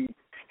studying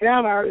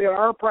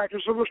our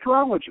practice of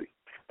astrology,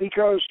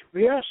 because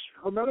yes,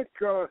 Hermetic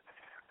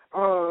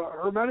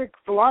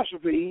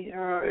philosophy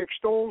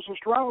extols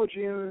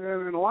astrology,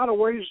 and in a lot of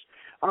ways,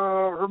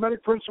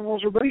 Hermetic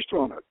principles are based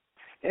on it,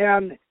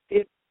 and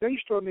it's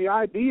based on the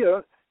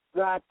idea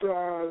that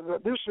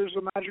this is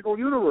a magical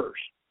universe,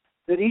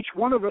 that each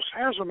one of us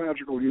has a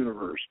magical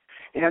universe,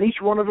 and each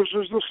one of us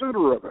is the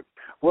center of it.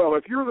 Well,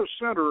 if you're the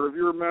center of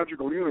your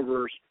magical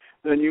universe,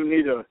 then you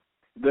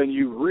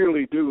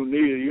really do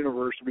need a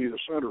universe to be the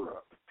center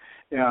of,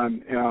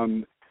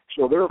 and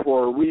so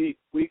therefore we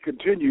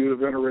continue to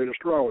venerate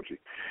astrology.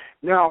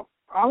 Now,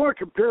 I want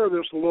to compare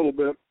this a little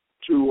bit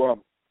to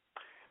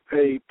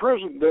a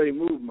present-day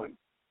movement,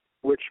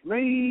 which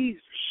may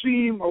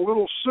seem a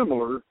little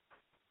similar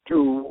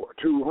to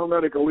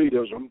Hermetic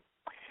elitism,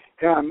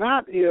 and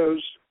that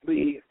is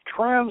the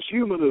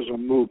transhumanism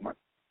movement.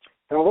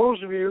 Now,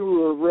 those of you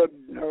who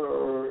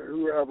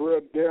have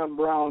read Dan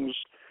Brown's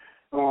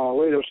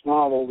latest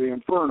novel, The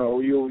Inferno,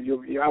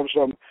 you have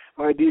some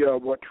idea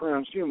of what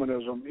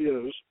transhumanism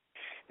is.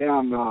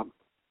 And I'm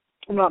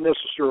not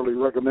necessarily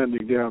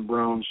recommending Dan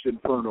Brown's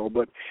Inferno,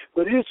 but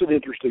it's an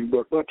interesting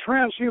book. But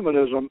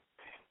transhumanism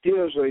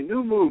is a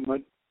new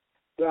movement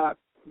that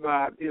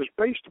is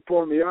based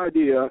upon the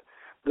idea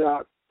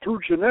that through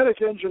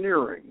genetic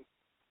engineering,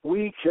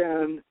 we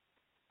can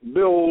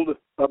build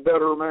a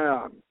better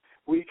man.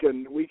 we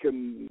can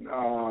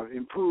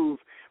improve.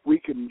 We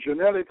can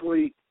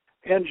genetically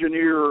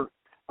engineer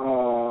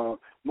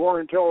more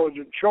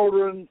intelligent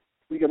children.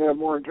 We can have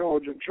more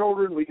intelligent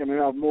children. We can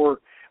have more.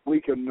 We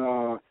can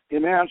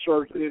enhance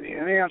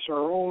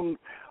our own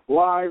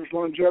lives,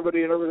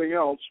 longevity, and everything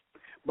else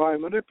by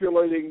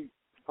manipulating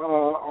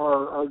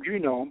our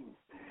genome,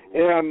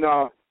 and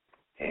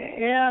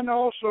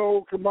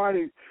also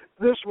combining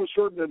this with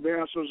certain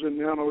advances in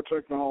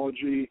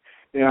nanotechnology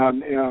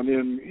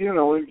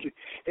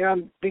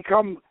and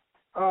become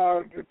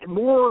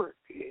more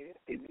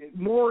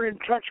in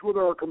touch with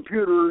our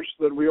computers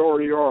than we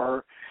already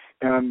are,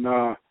 and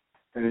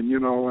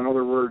in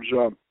other words,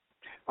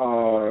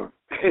 I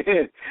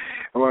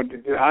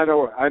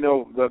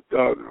know that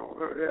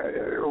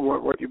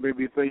what you may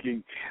be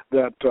thinking,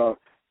 that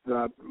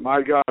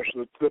my gosh,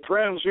 the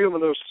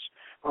transhumanists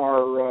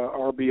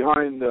are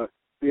behind the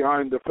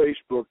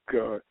Facebook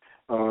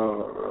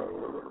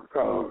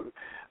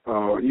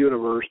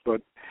universe,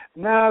 but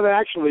no,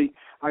 actually,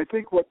 I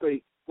think what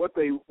they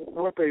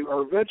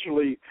are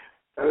eventually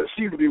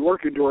seem to be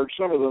working towards,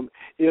 some of them,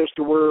 is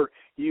to where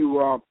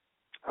you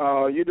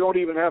don't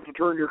even have to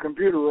turn your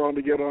computer on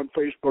to get on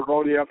Facebook.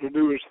 All you have to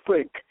do is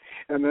think,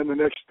 and then the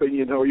next thing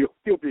you know,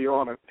 you'll be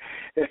on it,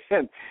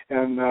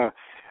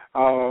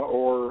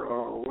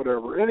 or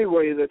whatever.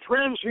 Anyway, the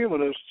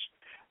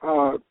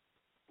transhumanists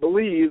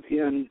believe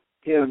in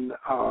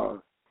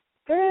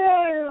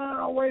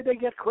a way they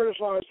get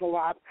criticized a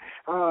lot.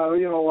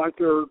 Like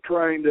they're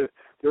trying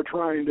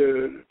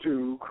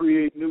to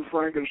create new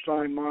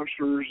Frankenstein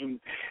monsters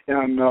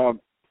and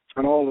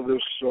all of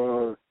this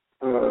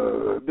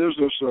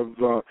business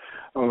of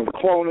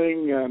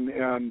cloning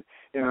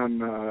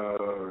and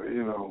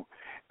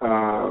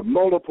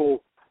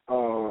multiple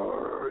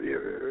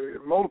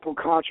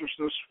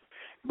consciousness,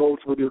 both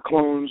with your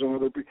clones and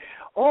other people.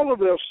 All of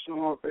this,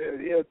 all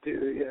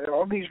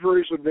these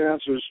various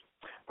advances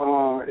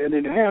and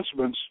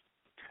enhancements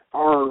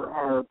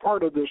are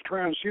part of this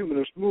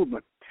transhumanist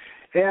movement,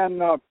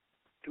 and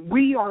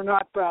we are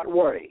not that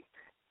way.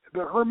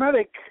 The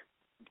Hermetic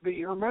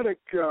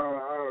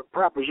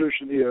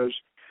proposition is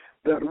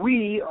that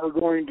we are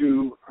going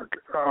to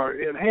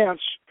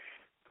enhance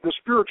the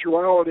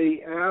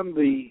spirituality and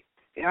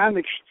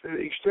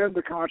extend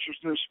the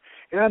consciousness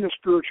and the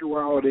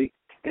spirituality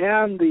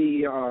and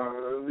the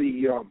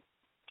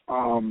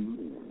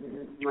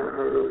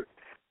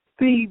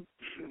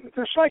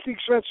psychic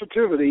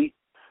sensitivity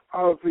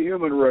of the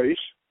human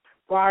race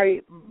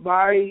by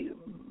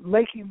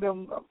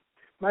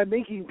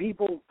making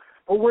people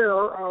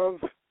aware of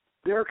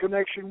their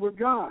connection with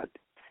God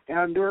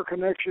and their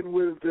connection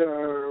with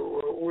the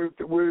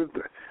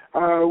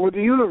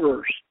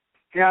universe,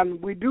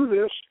 and we do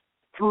this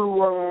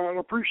through an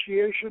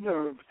appreciation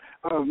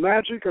of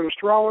magic and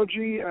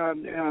astrology,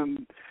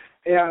 and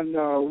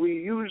we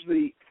use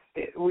the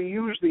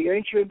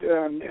ancient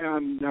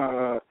and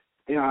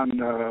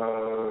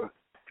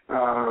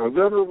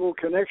venerable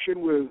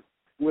connection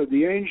with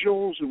the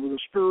angels and with the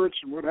spirits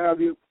and what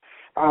have you,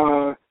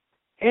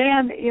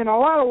 and in a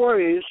lot of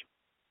ways,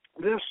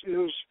 this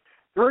is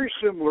very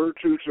similar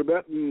to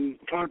Tibetan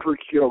tantric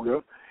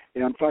yoga.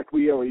 In fact,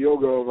 we have a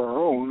yoga of our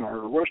own,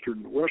 our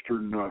Western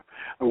version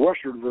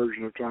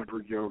of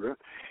tantric yoga,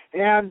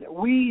 and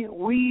we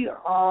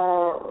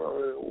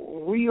are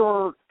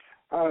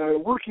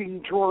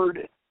working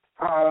toward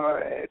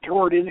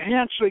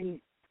enhancing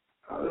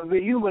the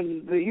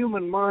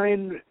human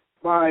mind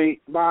by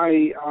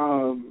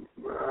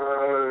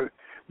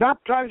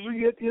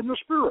baptizing it in the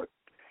spirit,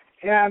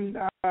 and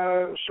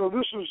so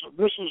this is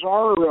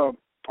our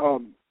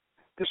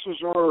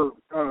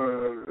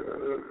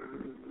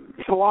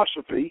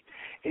philosophy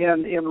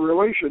in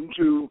relation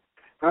to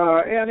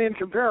and in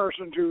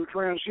comparison to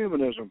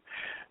transhumanism.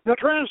 The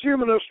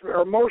transhumanists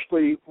are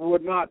mostly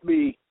would not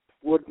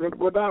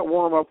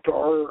warm up to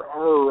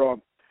our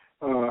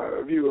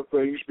view of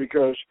things,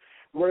 because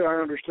the way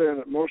I understand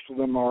it, most of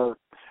them are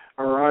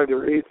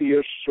either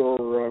atheists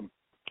or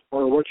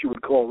what you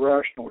would call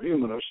rational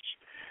humanists,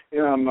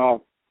 and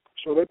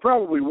so they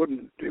probably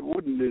wouldn't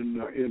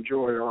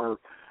enjoy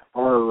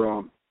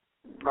our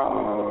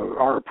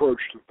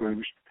approach to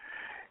things,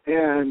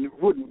 and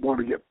wouldn't want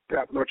to get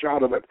that much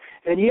out of it.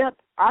 And yet,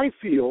 I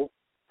feel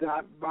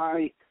that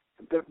by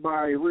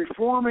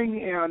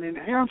reforming and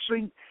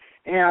enhancing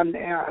and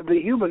the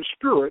human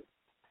spirit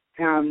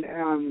and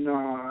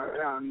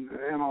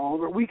all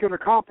that we can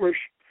accomplish,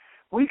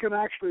 we can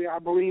actually, I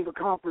believe,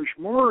 accomplish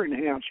more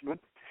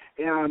enhancement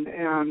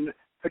and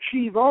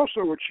achieve,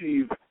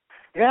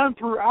 and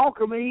through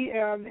alchemy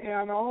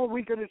and all,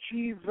 we can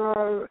achieve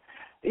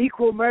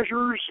equal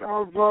measures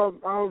of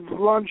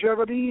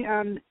longevity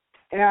and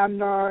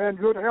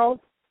good health,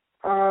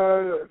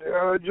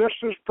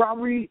 just as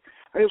probably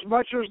as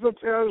much as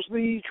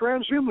the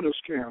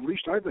transhumanists can. At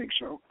least I think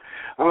so.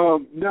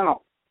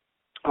 Now,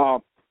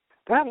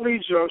 that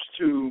leads us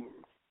to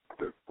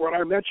what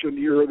I mentioned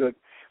here, that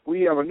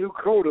we have a new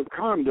code of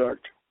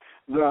conduct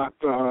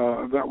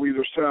that we've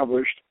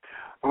established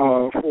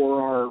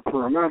for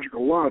our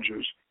magical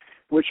lodges,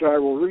 which I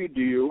will read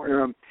to you.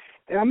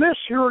 And this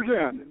here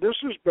again, this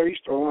is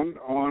based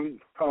on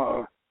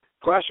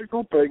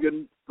classical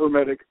pagan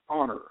Hermetic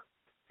honor,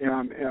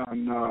 and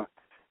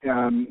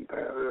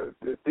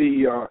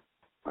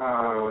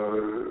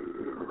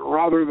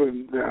rather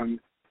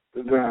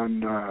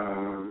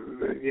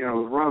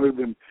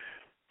than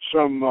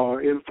some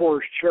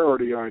enforced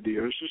charity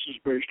ideas, this is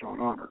based on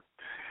honor.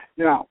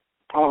 Now,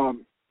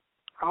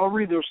 I'll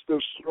read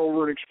this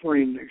over and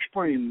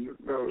explain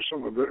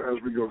some of it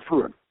as we go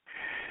through it.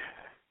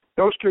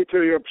 Gnostic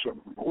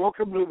ipsum.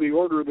 Welcome to the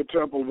Order of the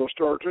Temple of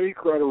Astarte,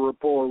 Crowley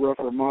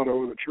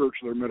Reformato of the Church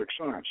of the Hermetic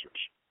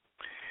Sciences.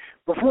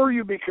 Before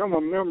you become a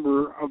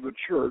member of the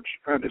Church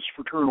and its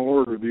fraternal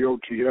order, the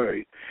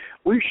OTA,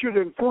 we should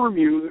inform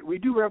you that we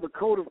do have a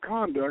code of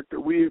conduct that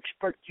we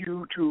expect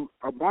you to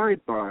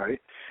abide by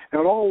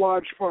at all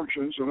lodge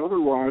functions and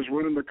otherwise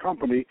when in the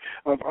company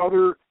of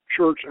other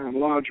church and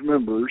lodge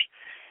members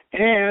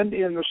and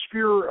in the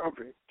sphere of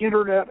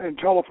internet and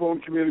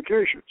telephone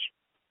communications.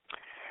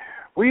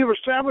 We have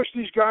established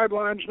these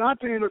guidelines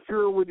not to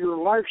interfere with your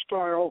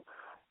lifestyle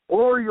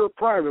or your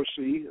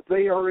privacy.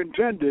 They are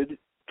intended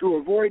to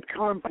avoid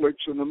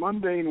conflicts in the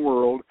mundane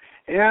world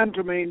and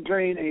to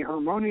maintain a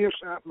harmonious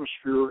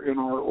atmosphere in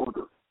our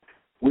order.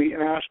 We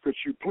ask that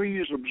you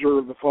please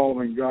observe the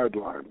following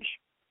guidelines.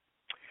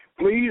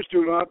 Please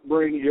do not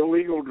bring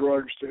illegal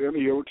drugs to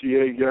any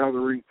OTA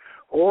gathering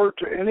or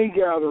to any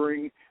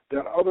gathering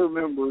that other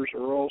members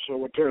are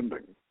also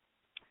attending.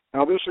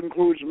 Now, this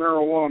includes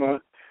marijuana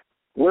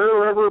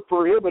wherever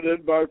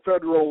prohibited by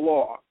federal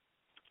law.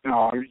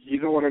 Now,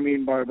 you know what I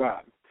mean by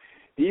that.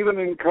 Even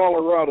in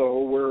Colorado,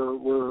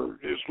 where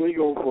it's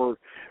legal for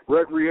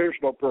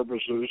recreational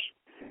purposes,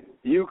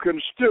 you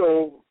can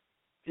still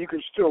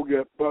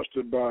get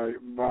busted by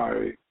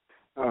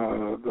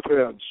the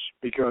feds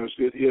because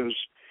it is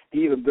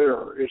even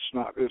there. It's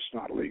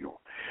not legal.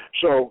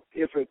 So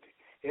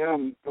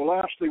and the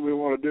last thing we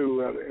want to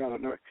do at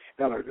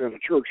a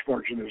church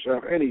function is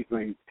have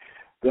anything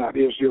that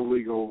is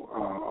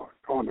illegal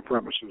on the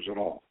premises at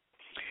all.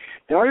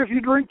 Now, if you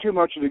drink too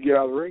much at a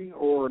gathering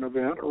or an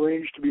event,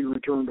 arrange to be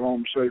returned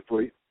home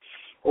safely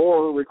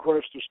or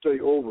request to stay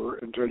over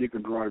until you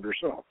can drive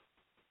yourself.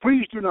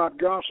 Please do not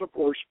gossip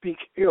or speak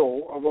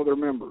ill of other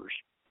members.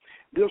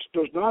 This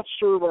does not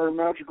serve our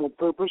magical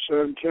purpose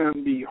and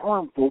can be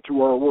harmful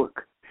to our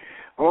work.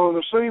 On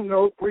the same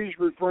note, please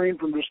refrain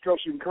from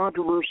discussing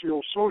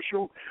controversial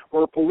social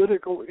or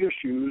political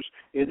issues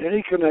in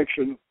any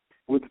connection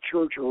with the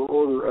church or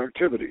order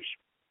activities.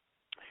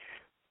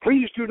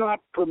 Please do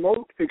not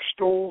promote,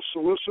 extol,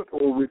 solicit,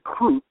 or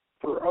recruit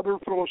for other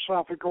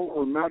philosophical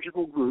or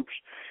magical groups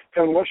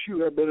unless you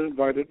have been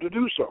invited to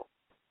do so.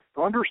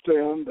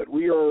 Understand that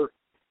we are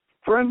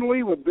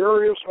friendly with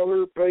various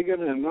other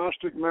pagan and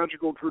Gnostic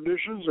magical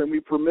traditions, and we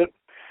permit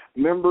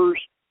members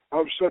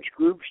of such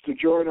groups to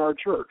join our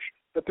church.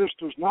 But this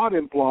does not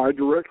imply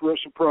direct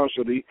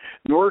reciprocity,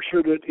 nor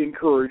should it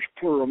encourage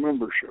plural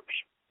memberships.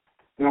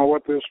 Now,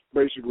 what this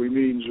basically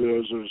means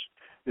is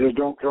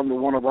don't come to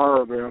one of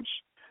our events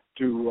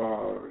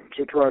to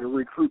try to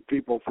recruit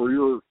people for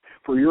your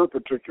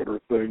particular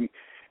thing.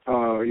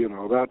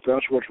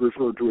 That's what's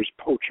referred to as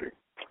poaching,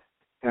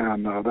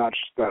 and that's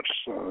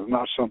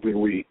not something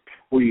we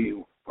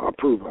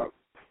approve of.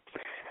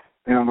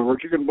 In other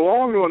words, you can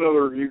belong to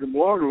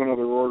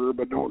another order,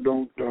 but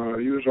don't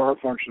use our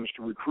functions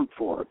to recruit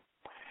for it.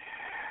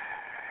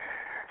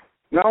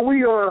 Now,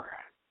 we are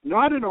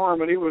not in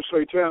harmony with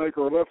satanic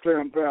or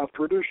left-hand path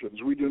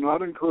traditions. We do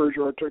not encourage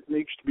our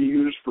techniques to be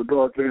used for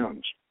dark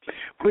ends.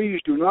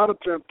 Please do not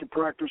attempt to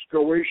practice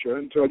Goetia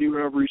until you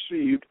have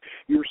received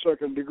your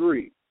second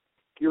degree.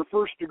 Your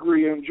first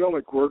degree,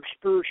 angelic work,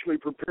 spiritually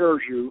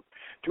prepares you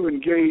to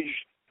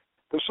engage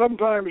the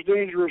sometimes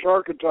dangerous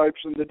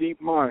archetypes in the deep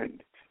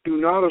mind. Do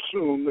not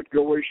assume that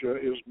Goetia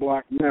is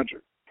black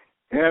magic.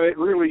 And it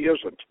really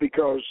isn't,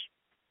 because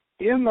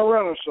in the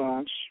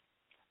Renaissance,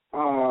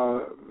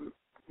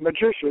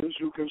 magicians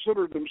who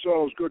considered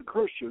themselves good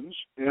Christians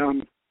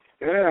and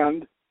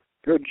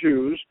good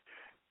Jews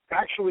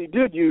actually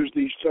did use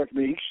these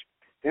techniques,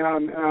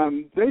 and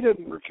they did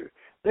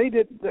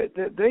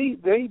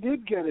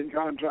get in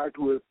contact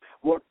with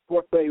what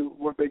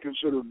they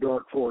considered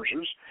dark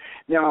forces.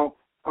 Now,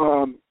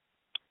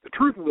 the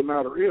truth of the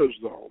matter is,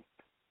 though,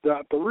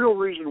 that the real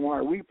reason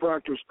why we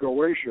practice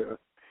Goetia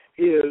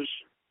is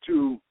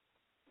to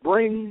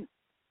bring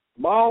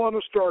Baal and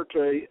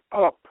Astarte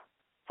up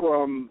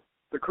from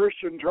the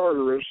Christian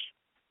Tartarus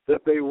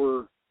that they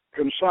were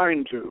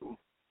consigned to,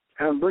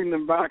 and bring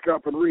them back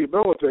up and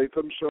rehabilitate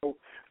them, so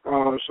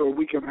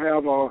we can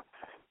have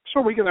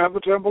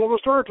the Temple of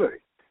Astarte,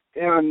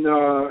 and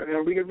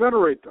we can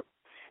venerate them.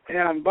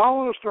 And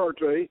Baal and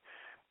Astarte,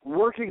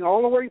 working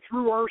all the way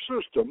through our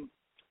system,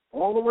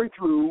 all the way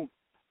through,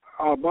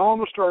 Baal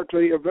and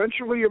Astarte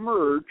eventually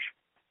emerge.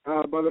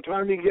 By the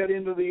time you get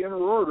into the inner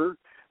order,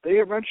 they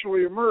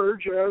eventually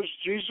emerge as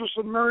Jesus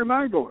and Mary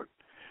Magdalene.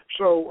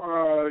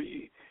 So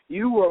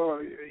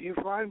you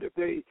find that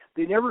they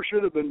never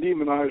should have been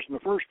demonized in the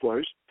first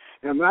place,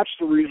 and that's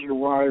the reason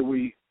why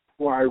we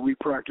why we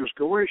practice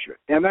Goetia.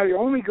 And the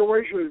only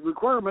Goetia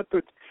requirement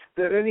that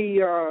any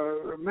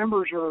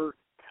members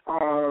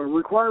are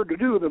required to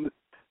do,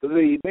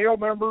 the male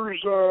members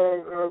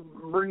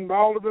bring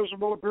mild to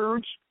visible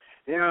appearance,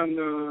 and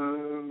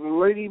the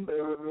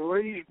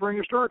ladies bring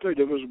Astarte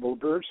to visible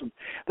appearance, and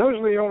those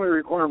are the only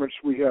requirements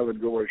we have in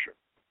Goetia.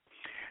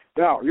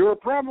 Now, you're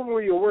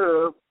probably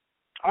aware,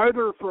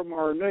 either from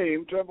our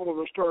name, Temple of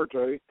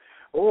Astarte,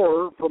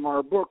 or from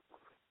our book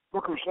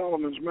of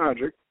Solomon's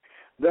Magic,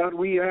 that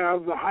we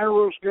have the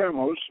Hieros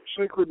Gamos,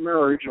 sacred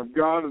marriage of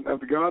God and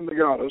the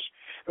Goddess,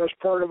 as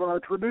part of our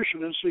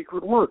tradition and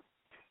secret work.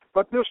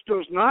 But this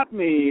does not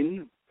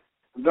mean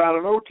that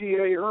an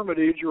OTA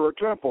hermitage or a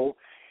temple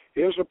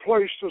is a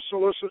place to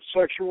solicit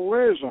sexual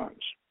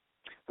liaisons.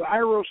 The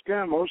Hieros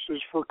Gamos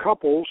is for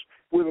couples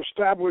with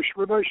established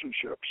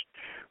relationships.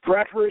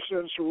 Fratres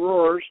and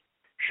sorors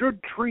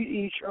should treat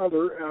each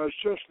other as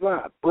just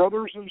that,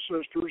 brothers and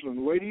sisters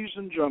and ladies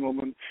and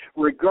gentlemen,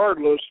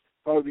 regardless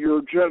of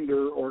your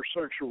gender or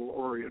sexual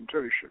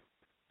orientation.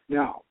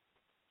 Now,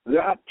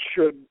 that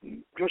should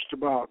just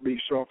about be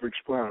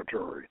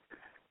self-explanatory.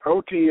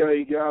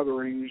 OTA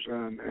gatherings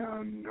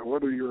and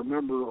whether you're a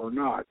member or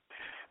not,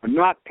 are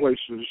not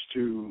places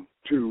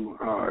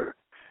they're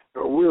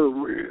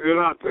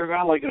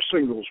not like a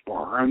singles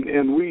bar,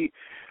 and we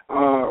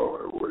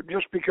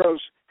just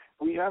because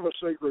we have a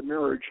sacred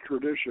marriage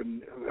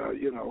tradition,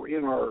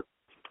 in our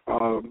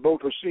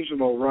both the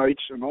seasonal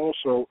rites and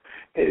also,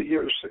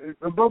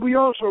 but we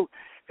also,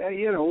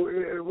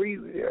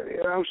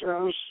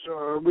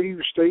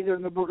 we state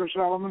in the Book of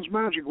Solomon's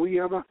Magic, we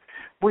have a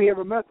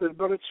method,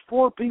 but it's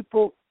for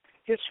people.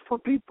 It's for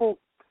people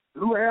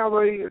who have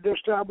an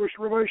established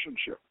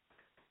relationship.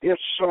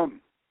 It's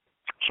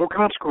so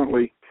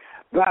consequently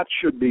that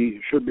should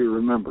be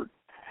remembered.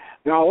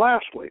 Now,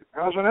 lastly,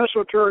 as an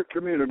esoteric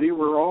community,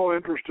 we're all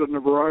interested in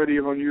a variety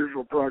of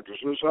unusual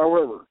practices.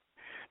 However,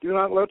 do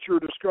not let your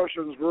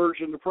discussions verge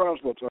into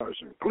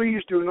proselytizing.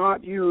 Please do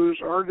not use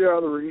our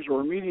gatherings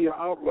or media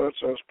outlets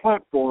as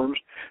platforms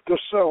to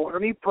sell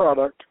any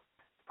product,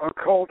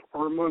 occult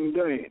or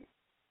mundane.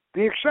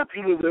 The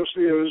exception to this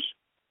is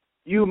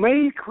you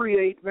may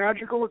create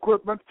magical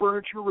equipment,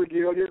 furniture,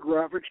 regalia,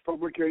 graphics,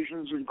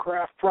 publications, and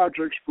craft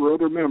projects for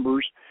other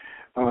members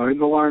in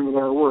the line with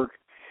our work,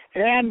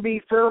 and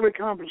be fairly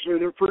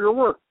compensated for your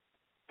work.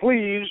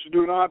 Please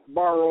do not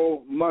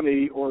borrow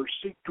money or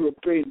seek to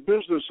obtain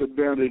business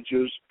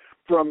advantages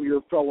from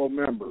your fellow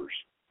members.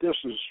 This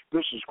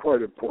is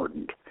quite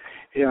important,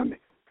 and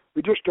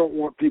we just don't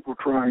want people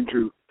trying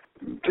to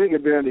take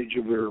advantage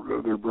of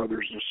their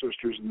brothers and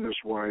sisters in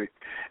this way,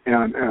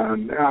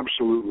 and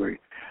absolutely.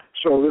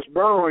 So this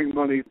borrowing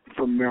money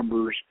from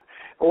members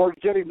or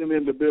getting them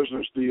into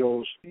business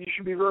deals, you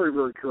should be very,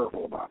 very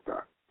careful about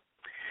that.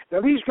 Now,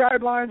 these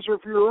guidelines are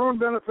for your own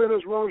benefit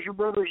as well as your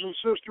brothers and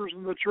sisters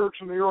in the church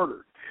and the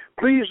order.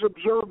 Please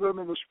observe them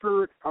in the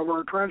spirit of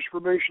our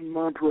transformation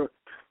mantra.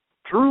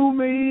 Through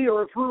me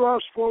or through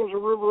us flows a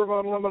river of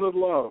unlimited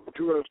love.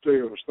 Tu es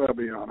Deus,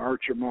 Thabion,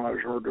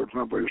 Archimage, Ordo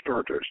Temple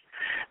Astartes.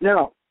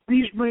 Now,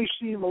 these may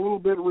seem a little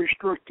bit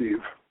restrictive,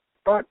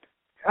 but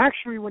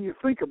actually when you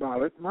think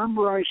about it,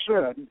 remember I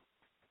said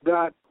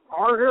that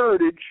our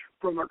heritage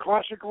from the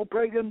classical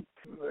pagan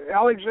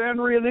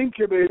Alexandrian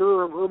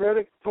incubator of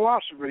Hermetic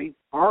philosophy,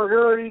 our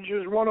heritage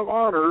is one of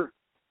honor,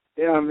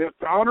 and if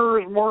honor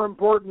is more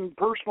important,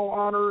 personal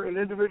honor and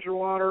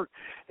individual honor,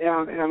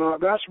 and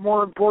that's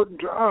more important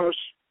to us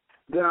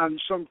than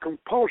some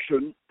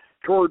compulsion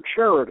toward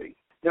charity.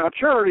 Now,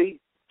 charity,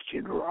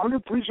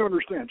 please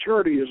understand,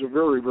 charity is a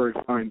very, very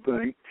fine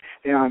thing,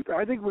 and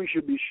I think we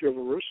should be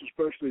chivalrous,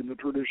 especially in the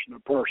tradition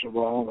of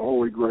Parzival and the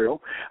Holy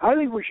Grail. I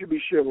think we should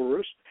be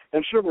chivalrous,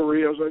 and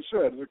chivalry, as I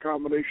said, is a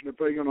combination of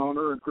pagan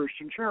honor and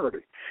Christian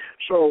charity.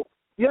 So,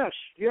 yes,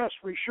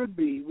 we should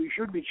be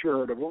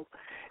charitable,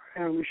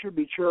 and we should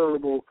be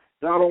charitable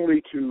not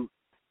only to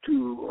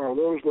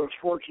those less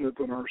fortunate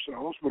than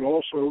ourselves, but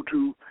also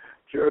to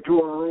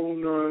our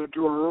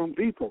own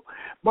people.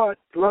 But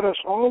let us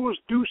always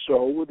do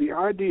so with the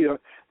idea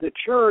that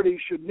charity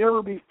should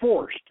never be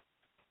forced.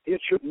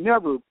 It should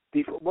never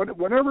be.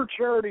 Whenever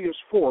charity is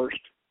forced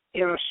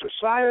in a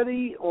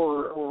society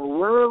or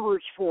wherever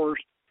it's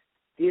forced,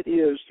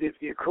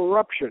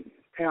 corruption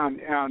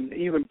and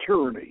even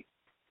tyranny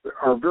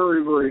are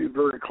very, very,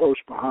 very close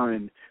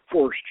behind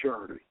forced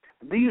charity.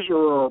 These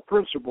are our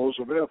principles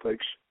of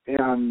ethics,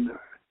 and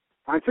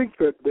I think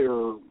that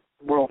they're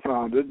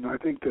well-founded, and I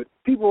think that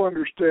people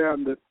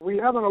understand that we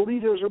have an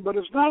elitism, but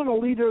it's not an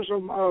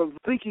elitism of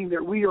thinking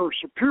that we are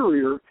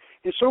superior.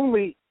 It's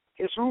only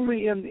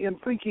in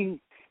thinking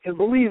and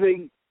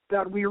believing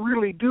that we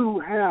really do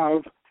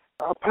have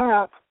a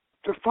path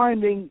to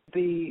finding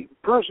the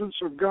presence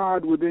of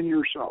God within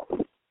yourself.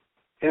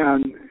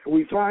 And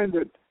we find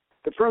that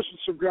the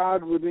presence of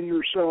God within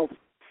yourself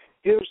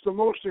is the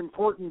most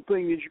important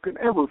thing that you can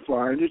ever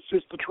find. It's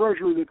the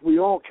treasure that we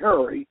all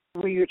carry.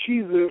 We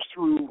achieve this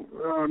through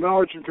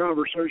knowledge and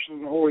conversation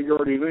with the Holy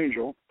Guardian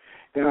Angel,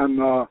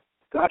 and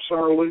that's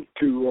our link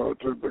to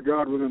the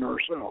God within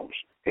ourselves.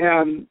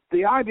 And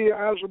the idea,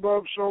 as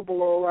above, so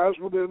below, as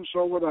within,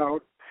 so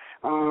without,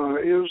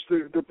 is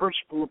the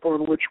principle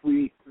upon which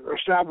we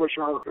establish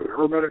our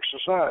Hermetic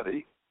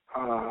society.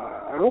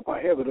 I hope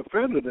I haven't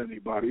offended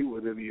anybody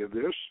with any of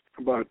this,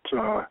 but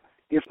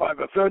if I've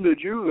offended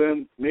you,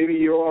 then maybe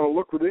you ought to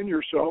look within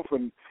yourself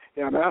and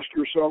ask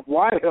yourself,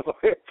 why have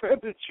I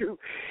offended you?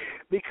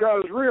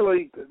 Because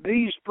really,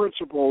 these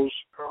principles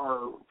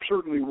are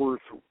certainly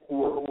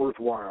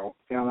worthwhile,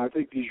 and I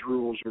think these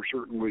rules are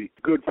certainly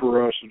good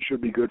for us and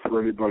should be good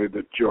for anybody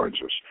that joins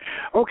us.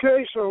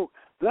 Okay, so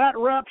that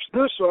wraps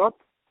this up,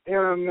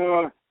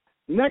 and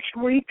next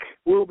week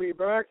we'll be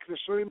back at the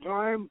same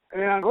time,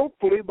 and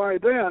hopefully by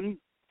then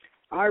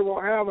I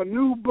will have a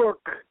new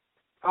book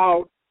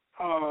out,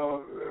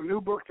 a new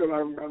book that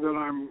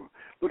I'm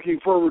looking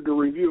forward to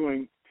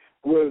reviewing,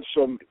 with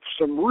some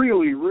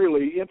really,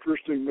 really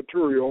interesting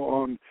material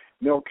on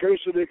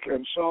Melchizedek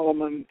and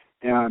Solomon.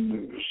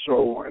 And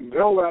so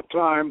until that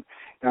time,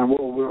 and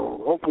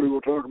we'll hopefully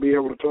be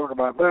able to talk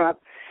about that.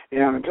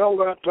 And until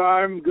that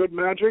time, good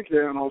magic,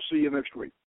 and I'll see you next week.